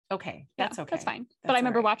 Okay, that's okay. That's fine. But I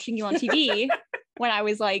remember watching you on TV when I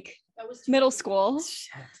was like middle school.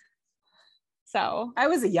 Shit. So I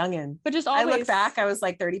was a youngin'. But just always, I look back, I was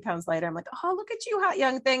like 30 pounds lighter. I'm like, oh, look at you, hot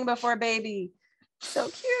young thing before baby. So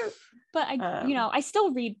cute. But I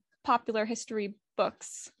still read popular history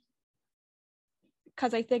books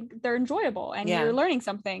because I think they're enjoyable and you're learning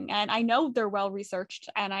something. And I know they're well researched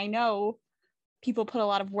and I know people put a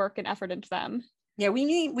lot of work and effort into them. Yeah, we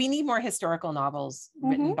need more historical novels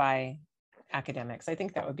written by academics. I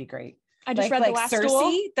think that would be great. I just read The Last Circe,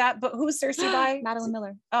 Duel. That book. Who's Circe by? Madeline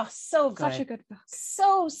Miller. Oh, so good. Such a good book.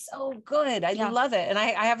 So good. I love it. And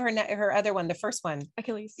I have her other one, the first one.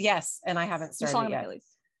 Achilles. Yes, and I haven't started it yet. Achilles.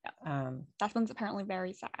 Yeah. That one's apparently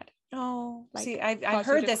very sad. Oh, like, see, I've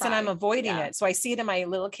heard this and I'm avoiding it. So I see it in my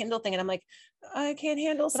little Kindle thing and I'm like, I can't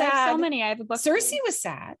handle sad. I have so many. I have a book. Circe was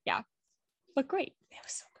sad. Yeah. But great. It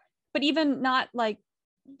was so good. But even not like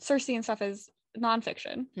Circe and stuff is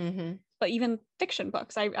nonfiction. Mm-hmm. But even fiction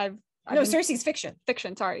books. Circe's fiction.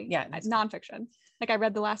 Fiction, sorry. Yeah. Nonfiction. Like I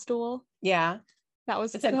read The Last Duel. Yeah.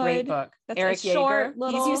 It's a great book. That's Eric Yeager.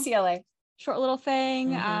 He's UCLA. Short little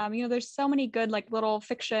thing. Mm-hmm. There's so many good like little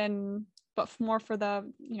fiction, but more for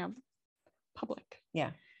the, public.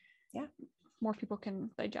 Yeah. Yeah. More people can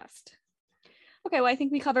digest. Okay, well, I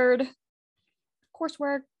think we covered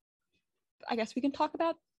coursework. I guess we can talk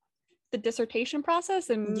about the dissertation process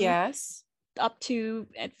and yes, up to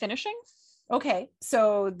finishing. Okay,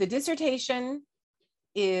 so the dissertation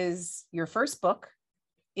is your first book.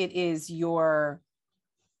 It is your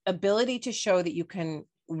ability to show that you can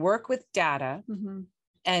work with data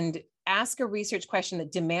and ask a research question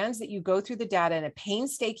that demands that you go through the data in a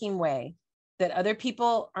painstaking way that other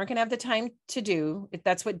people aren't going to have the time to do.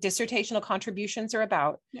 That's what dissertational contributions are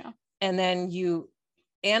about. Yeah. And then you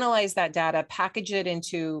analyze that data, package it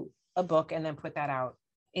into a book, and then put that out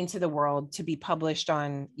into the world to be published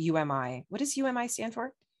on UMI. What does UMI stand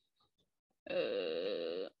for?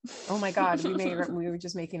 Oh my God, we were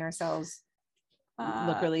just making ourselves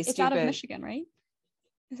look really stupid. It's out of Michigan, right?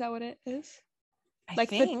 Is that what it is? I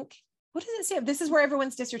think. What does it say? This is where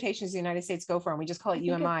everyone's dissertations in the United States go for, and we just call it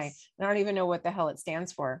UMI. And I don't even know what the hell it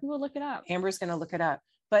stands for. We'll look it up. Amber's going to look it up.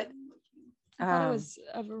 But I thought it was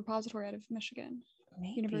a repository out of Michigan.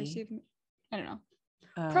 Maybe. University of, I don't know.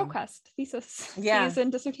 ProQuest, thesis,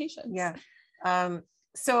 and dissertations. Yeah.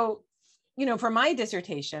 So, for my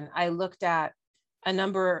dissertation, I looked at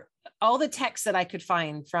all the texts that I could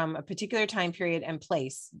find from a particular time period and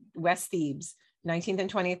place, West Thebes, 19th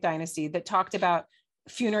and 20th dynasty, that talked about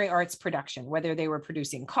funerary arts production, whether they were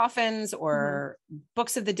producing coffins or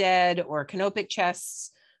books of the dead or canopic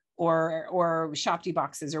chests or shopti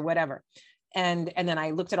boxes or whatever. And then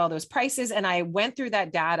I looked at all those prices and I went through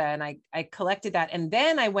that data and I collected that. And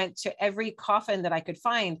then I went to every coffin that I could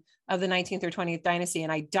find of the 19th or 20th dynasty.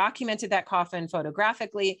 And I documented that coffin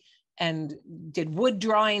photographically and did wood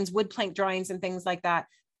plank drawings and things like that.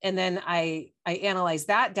 And then I analyzed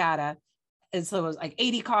that data. And so it was like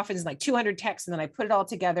 80 coffins, like 200 texts. And then I put it all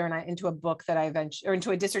together and into a book that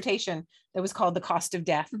into a dissertation that was called The Cost of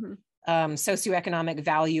Death. Socioeconomic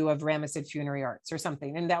value of Ramessid funerary arts or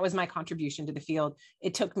something. And that was my contribution to the field.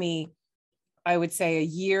 It took me, I would say, a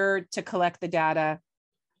year to collect the data,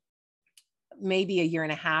 maybe a year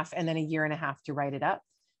and a half, and then a year and a half to write it up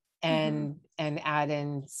and add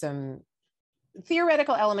in some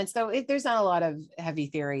theoretical elements, though there's not a lot of heavy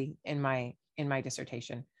theory in my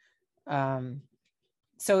dissertation.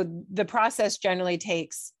 So the process generally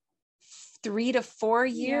takes 3 to 4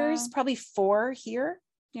 years, probably 4 here.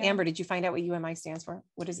 Yeah. Amber, did you find out what UMI stands for?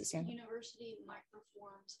 What does it stand for? University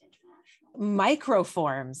Microforms International.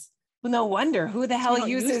 Microforms. Well, no wonder. Who the hell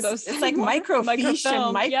uses those? It's like microfiche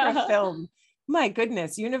and microfilm. My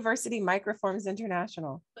goodness. University Microforms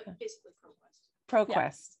International. But basically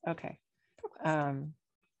ProQuest. Yeah. Okay. ProQuest.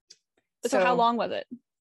 So how long was it?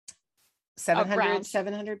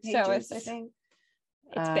 700 pages, I think.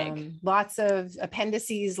 It's big. Lots of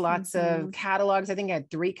appendices, lots of catalogs. I think I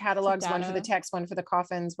had 3 catalogs, one for the text, one for the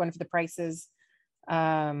coffins, one for the prices.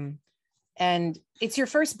 And it's your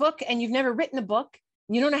first book and you've never written a book.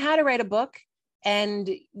 You don't know how to write a book and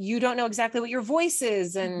you don't know exactly what your voice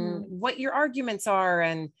is and what your arguments are.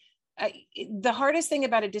 And the hardest thing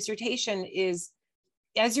about a dissertation is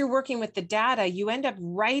as you're working with the data, you end up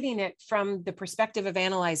writing it from the perspective of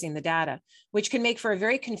analyzing the data, which can make for a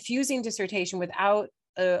very confusing dissertation without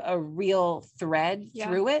a real thread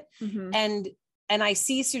through it. And I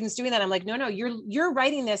see students doing that. I'm like, no, you're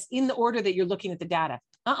writing this in the order that you're looking at the data.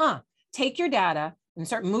 Take your data and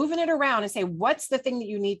start moving it around and say, what's the thing that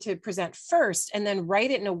you need to present first? And then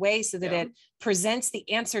write it in a way so that it presents the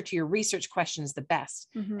answer to your research questions the best.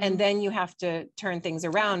 And then you have to turn things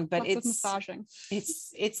around, but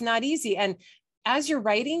it's not easy. And as you're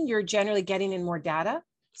writing, you're generally getting in more data.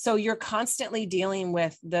 So you're constantly dealing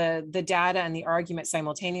with the data and the argument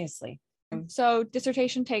simultaneously. So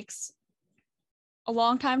dissertation takes a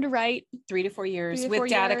long time to write. 3 to 4 years with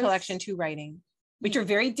data collection to writing, which are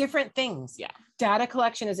very different things. Yeah. Data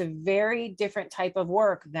collection is a very different type of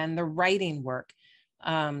work than the writing work.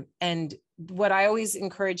 And what I always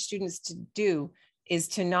encourage students to do is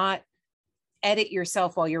to not edit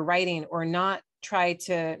yourself while you're writing or not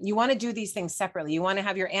you want to do these things separately. You want to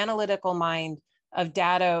have your analytical mind of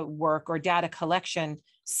data work or data collection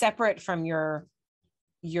separate from your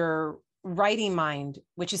writing mind,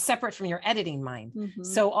 which is separate from your editing mind.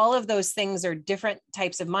 So all of those things are different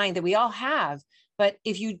types of mind that we all have. But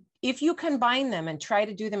if you combine them and try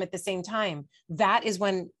to do them at the same time, that is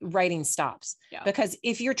when writing stops. Yeah. Because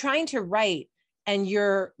if you're trying to write and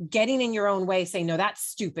you're getting in your own way, saying, no, that's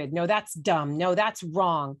stupid. No, that's dumb. No, that's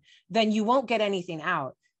wrong. Then you won't get anything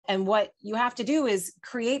out. And what you have to do is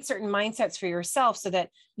create certain mindsets for yourself so that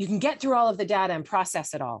you can get through all of the data and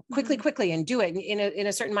process it all quickly and do it in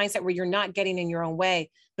a certain mindset where you're not getting in your own way,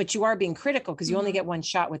 but you are being critical because you only get one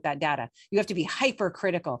shot with that data. You have to be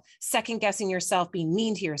hypercritical, second guessing yourself, being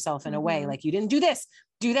mean to yourself in a way like you didn't do this,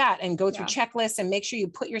 do that, and go through checklists and make sure you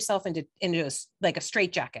put yourself into like a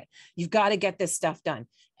straitjacket. You've got to get this stuff done.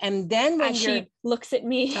 And then when she looks at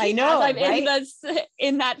me, I know, I'm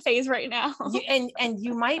in that phase right now. and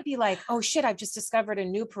you might be like, oh shit, I've just discovered a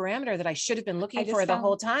new parameter that I should have been looking for the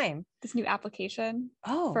whole time. This new application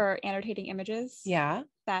for annotating images. Yeah.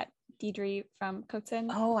 That Deidre from Coatson.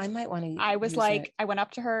 Oh, I might want to. I was like, I went up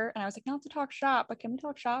to her and I was like, not to talk shop, but can we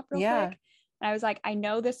talk shop real quick? And I was like, I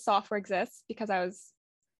know this software exists because I was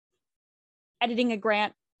editing a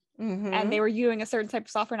grant and they were using a certain type of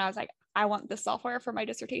software. And I was like, I want this software for my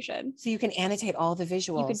dissertation. So you can annotate all the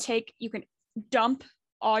visuals. You can dump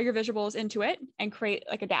all your visuals into it and create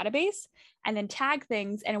like a database and then tag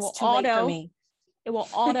things, and it will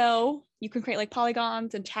auto, you can create like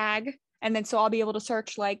polygons and tag. And then so I'll be able to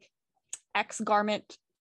search like X garment.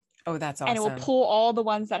 Oh, that's awesome. And it will pull all the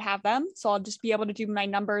ones that have them. So I'll just be able to do my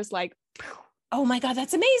numbers like, oh my God,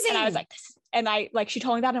 that's amazing. And I was like, she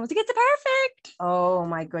told me that and I was like, it's perfect. Oh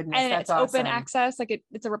my goodness. And that's it's awesome. open access. Like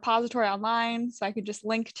it's a repository online. So I could just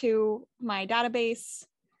link to my database.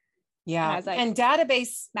 Yeah. And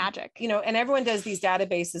database magic, and everyone does these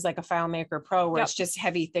databases like a FileMaker Pro where it's just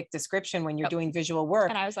heavy, thick description when you're doing visual work.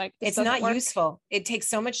 And I was like, it's not useful. It takes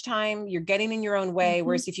so much time. You're getting in your own way.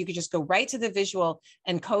 Whereas if you could just go right to the visual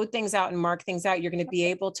and code things out and mark things out, you're going to be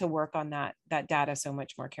able to work on that data so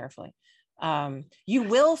much more carefully. You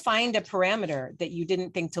will find a parameter that you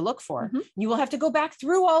didn't think to look for. You will have to go back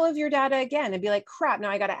through all of your data again and be like, crap, now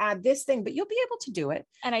I got to add this thing, but you'll be able to do it.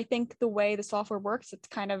 And I think the way the software works, it's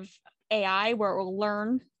kind of AI where it will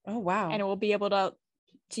learn. Oh, wow. And it will be able to,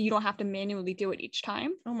 so you don't have to manually do it each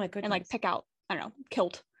time. Oh my goodness. And like pick out, I don't know,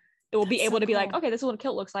 kilt. It will be able to be like, okay, this is what a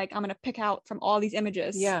kilt looks like. I'm going to pick out from all these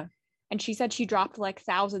images. Yeah. And she said she dropped like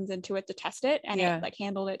thousands into it to test it, and it like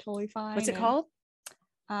handled it totally fine. What's it called?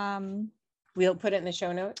 We'll put it in the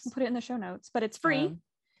show notes. We'll put it in the show notes, but it's free.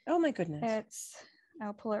 Oh my goodness.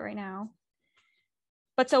 I'll pull it right now.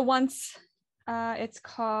 But so once it's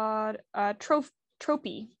called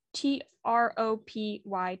Tropy, TROPY.org.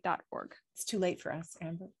 It's too late for us,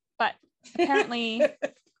 Amber. But apparently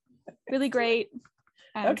really great.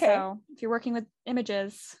 And so if you're working with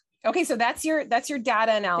images. Okay, so that's your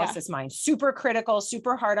data analysis mind. Super critical,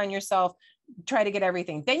 super hard on yourself, try to get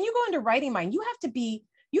everything. Then you go into writing mind. You have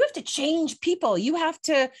to change people. You have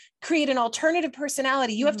to create an alternative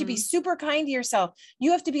personality. You have to be super kind to yourself.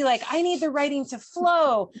 You have to be like, I need the writing to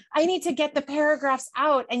flow. I need to get the paragraphs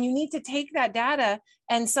out. And you need to take that data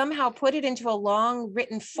and somehow put it into a long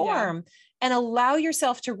written form and allow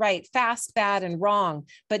yourself to write fast, bad, and wrong,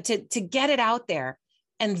 but to get it out there.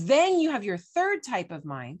 And then you have your third type of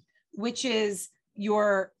mind, which is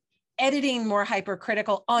your editing, more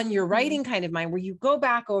hypercritical on your writing kind of mind, where you go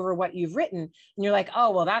back over what you've written and you're like,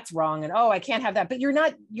 oh, well, that's wrong. And I can't have that. But you're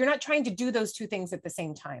not trying to do those two things at the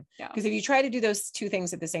same time. Because if you try to do those two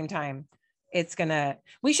things at the same time,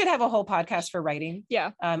 we should have a whole podcast for writing.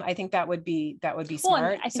 Yeah. I think that would be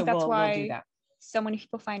smart. I think that's why we'll do that. So many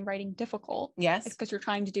people find writing difficult. Yes. It's because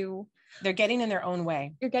they're getting in their own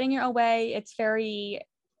way. You're getting your own way. It's very,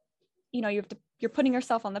 you're putting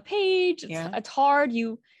yourself on the page. It's hard.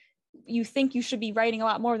 You think you should be writing a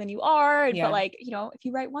lot more than you are, but like, if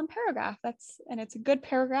you write one paragraph, it's a good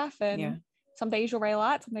paragraph, and some days you'll write a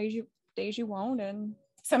lot, some days you won't. And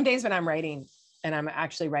some days when I'm writing and I'm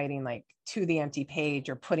actually writing like to the empty page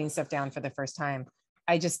or putting stuff down for the first time,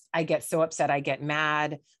 I get so upset. I get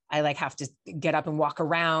mad. I like have to get up and walk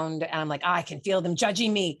around, and I'm like, I can feel them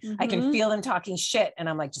judging me. I can feel them talking shit. And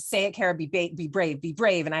I'm like, just say it, Kara, be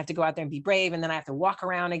brave. And I have to go out there and be brave. And then I have to walk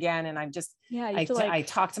around again. And I'm just, I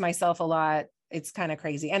talk to myself a lot. It's kind of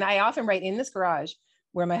crazy. And I often write in this garage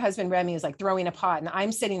where my husband Remy is like throwing a pot and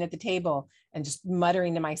I'm sitting at the table and just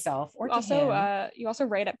muttering to myself. Or you also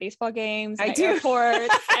write at baseball games, I do.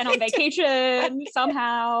 Airports, and on vacation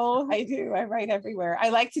somehow. I do. I write everywhere. I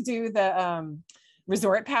like to do the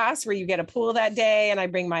resort pass where you get a pool that day, and I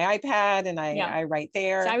bring my iPad and I write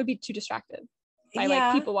there. So I would be too distracted by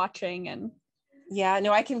like people watching and. Yeah,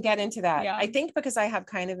 no, I can get into that. I think because I have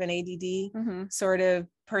kind of an ADD sort of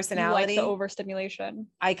personality, you like the overstimulation.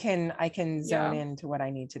 I can zone into what I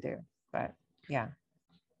need to do. But yeah.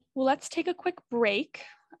 Well, let's take a quick break,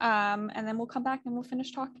 and then we'll come back and we'll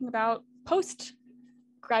finish talking about post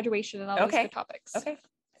graduation and all those good topics. Okay.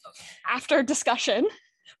 After discussion,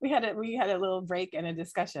 we had a little break and a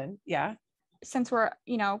discussion. Yeah. Since we're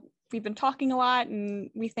we've been talking a lot and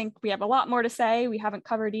we think we have a lot more to say. We haven't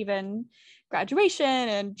covered even graduation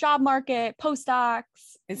and job market, postdocs.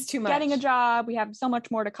 It's too much. Getting a job. We have so much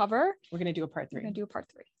more to cover. We're going to do a part 3. We're going to do a part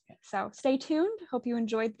 3. Okay. So stay tuned. Hope you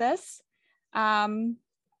enjoyed this.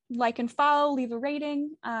 Like and follow, leave a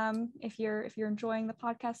rating. If you're enjoying the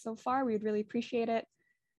podcast so far, we would really appreciate it.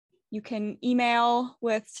 You can email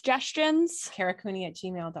with suggestions.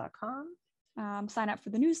 karacooney@gmail.com. Sign up for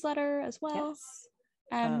the newsletter as well. Yes.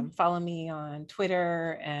 And follow me on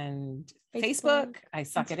Twitter and Facebook. I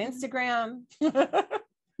suck at Instagram.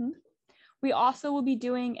 We also will be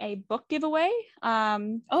doing a book giveaway.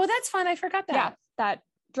 Oh, that's fun. I forgot that. Yeah, that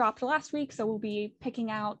dropped last week. So we'll be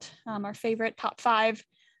picking out our favorite top 5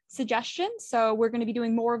 suggestions. So we're going to be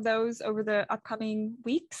doing more of those over the upcoming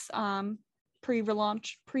weeks.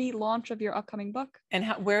 pre-launch of your upcoming book. And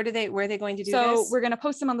where are they going to do this? So we're going to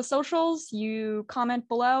post them on the socials. You comment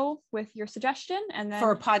below with your suggestion, and then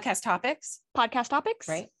for podcast topics,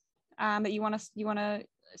 right? That you want to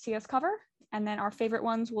see us cover, and then our favorite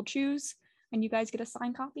ones we'll choose, and you guys get a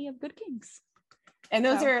signed copy of Good Kings. And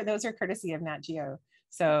those are courtesy of Nat Geo.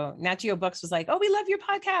 So Nat Geo Books was like, oh, we love your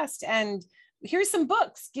podcast, and here's some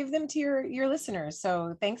books, give them to your listeners.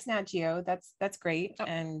 So thanks, Nat Geo. That's great. Oh.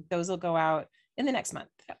 And those will go out in the next month.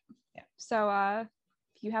 Yep. Yeah. So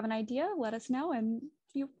if you have an idea, let us know, and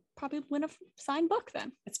you probably win a signed book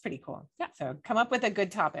then. It's pretty cool. Yeah. So come up with a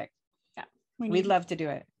good topic. Yeah. We'd love to do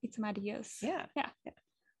it. Need some ideas. Yeah. Yeah.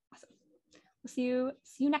 Awesome. We'll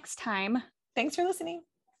see you next time. Thanks for listening.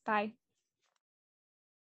 Bye.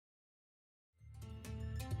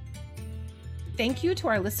 Thank you to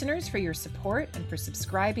our listeners for your support and for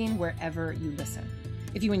subscribing wherever you listen.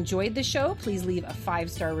 If you enjoyed the show, please leave a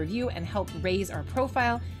 5-star review and help raise our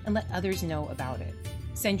profile and let others know about it.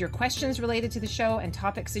 Send your questions related to the show and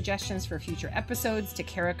topic suggestions for future episodes to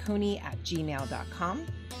karacooney@gmail.com.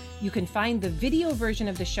 You can find the video version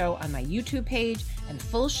of the show on my YouTube page, and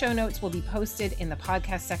full show notes will be posted in the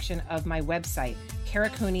podcast section of my website,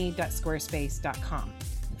 karacooney.squarespace.com.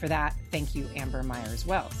 For that, thank you, Amber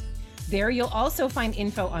Myers-Wells. There you'll also find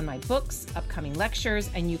info on my books, upcoming lectures,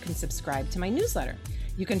 and you can subscribe to my newsletter.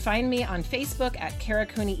 You can find me on Facebook at Kara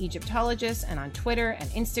Cooney Egyptologist and on Twitter and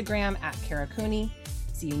Instagram at Kara Cooney.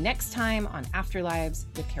 See you next time on Afterlives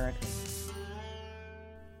with Kara Cooney.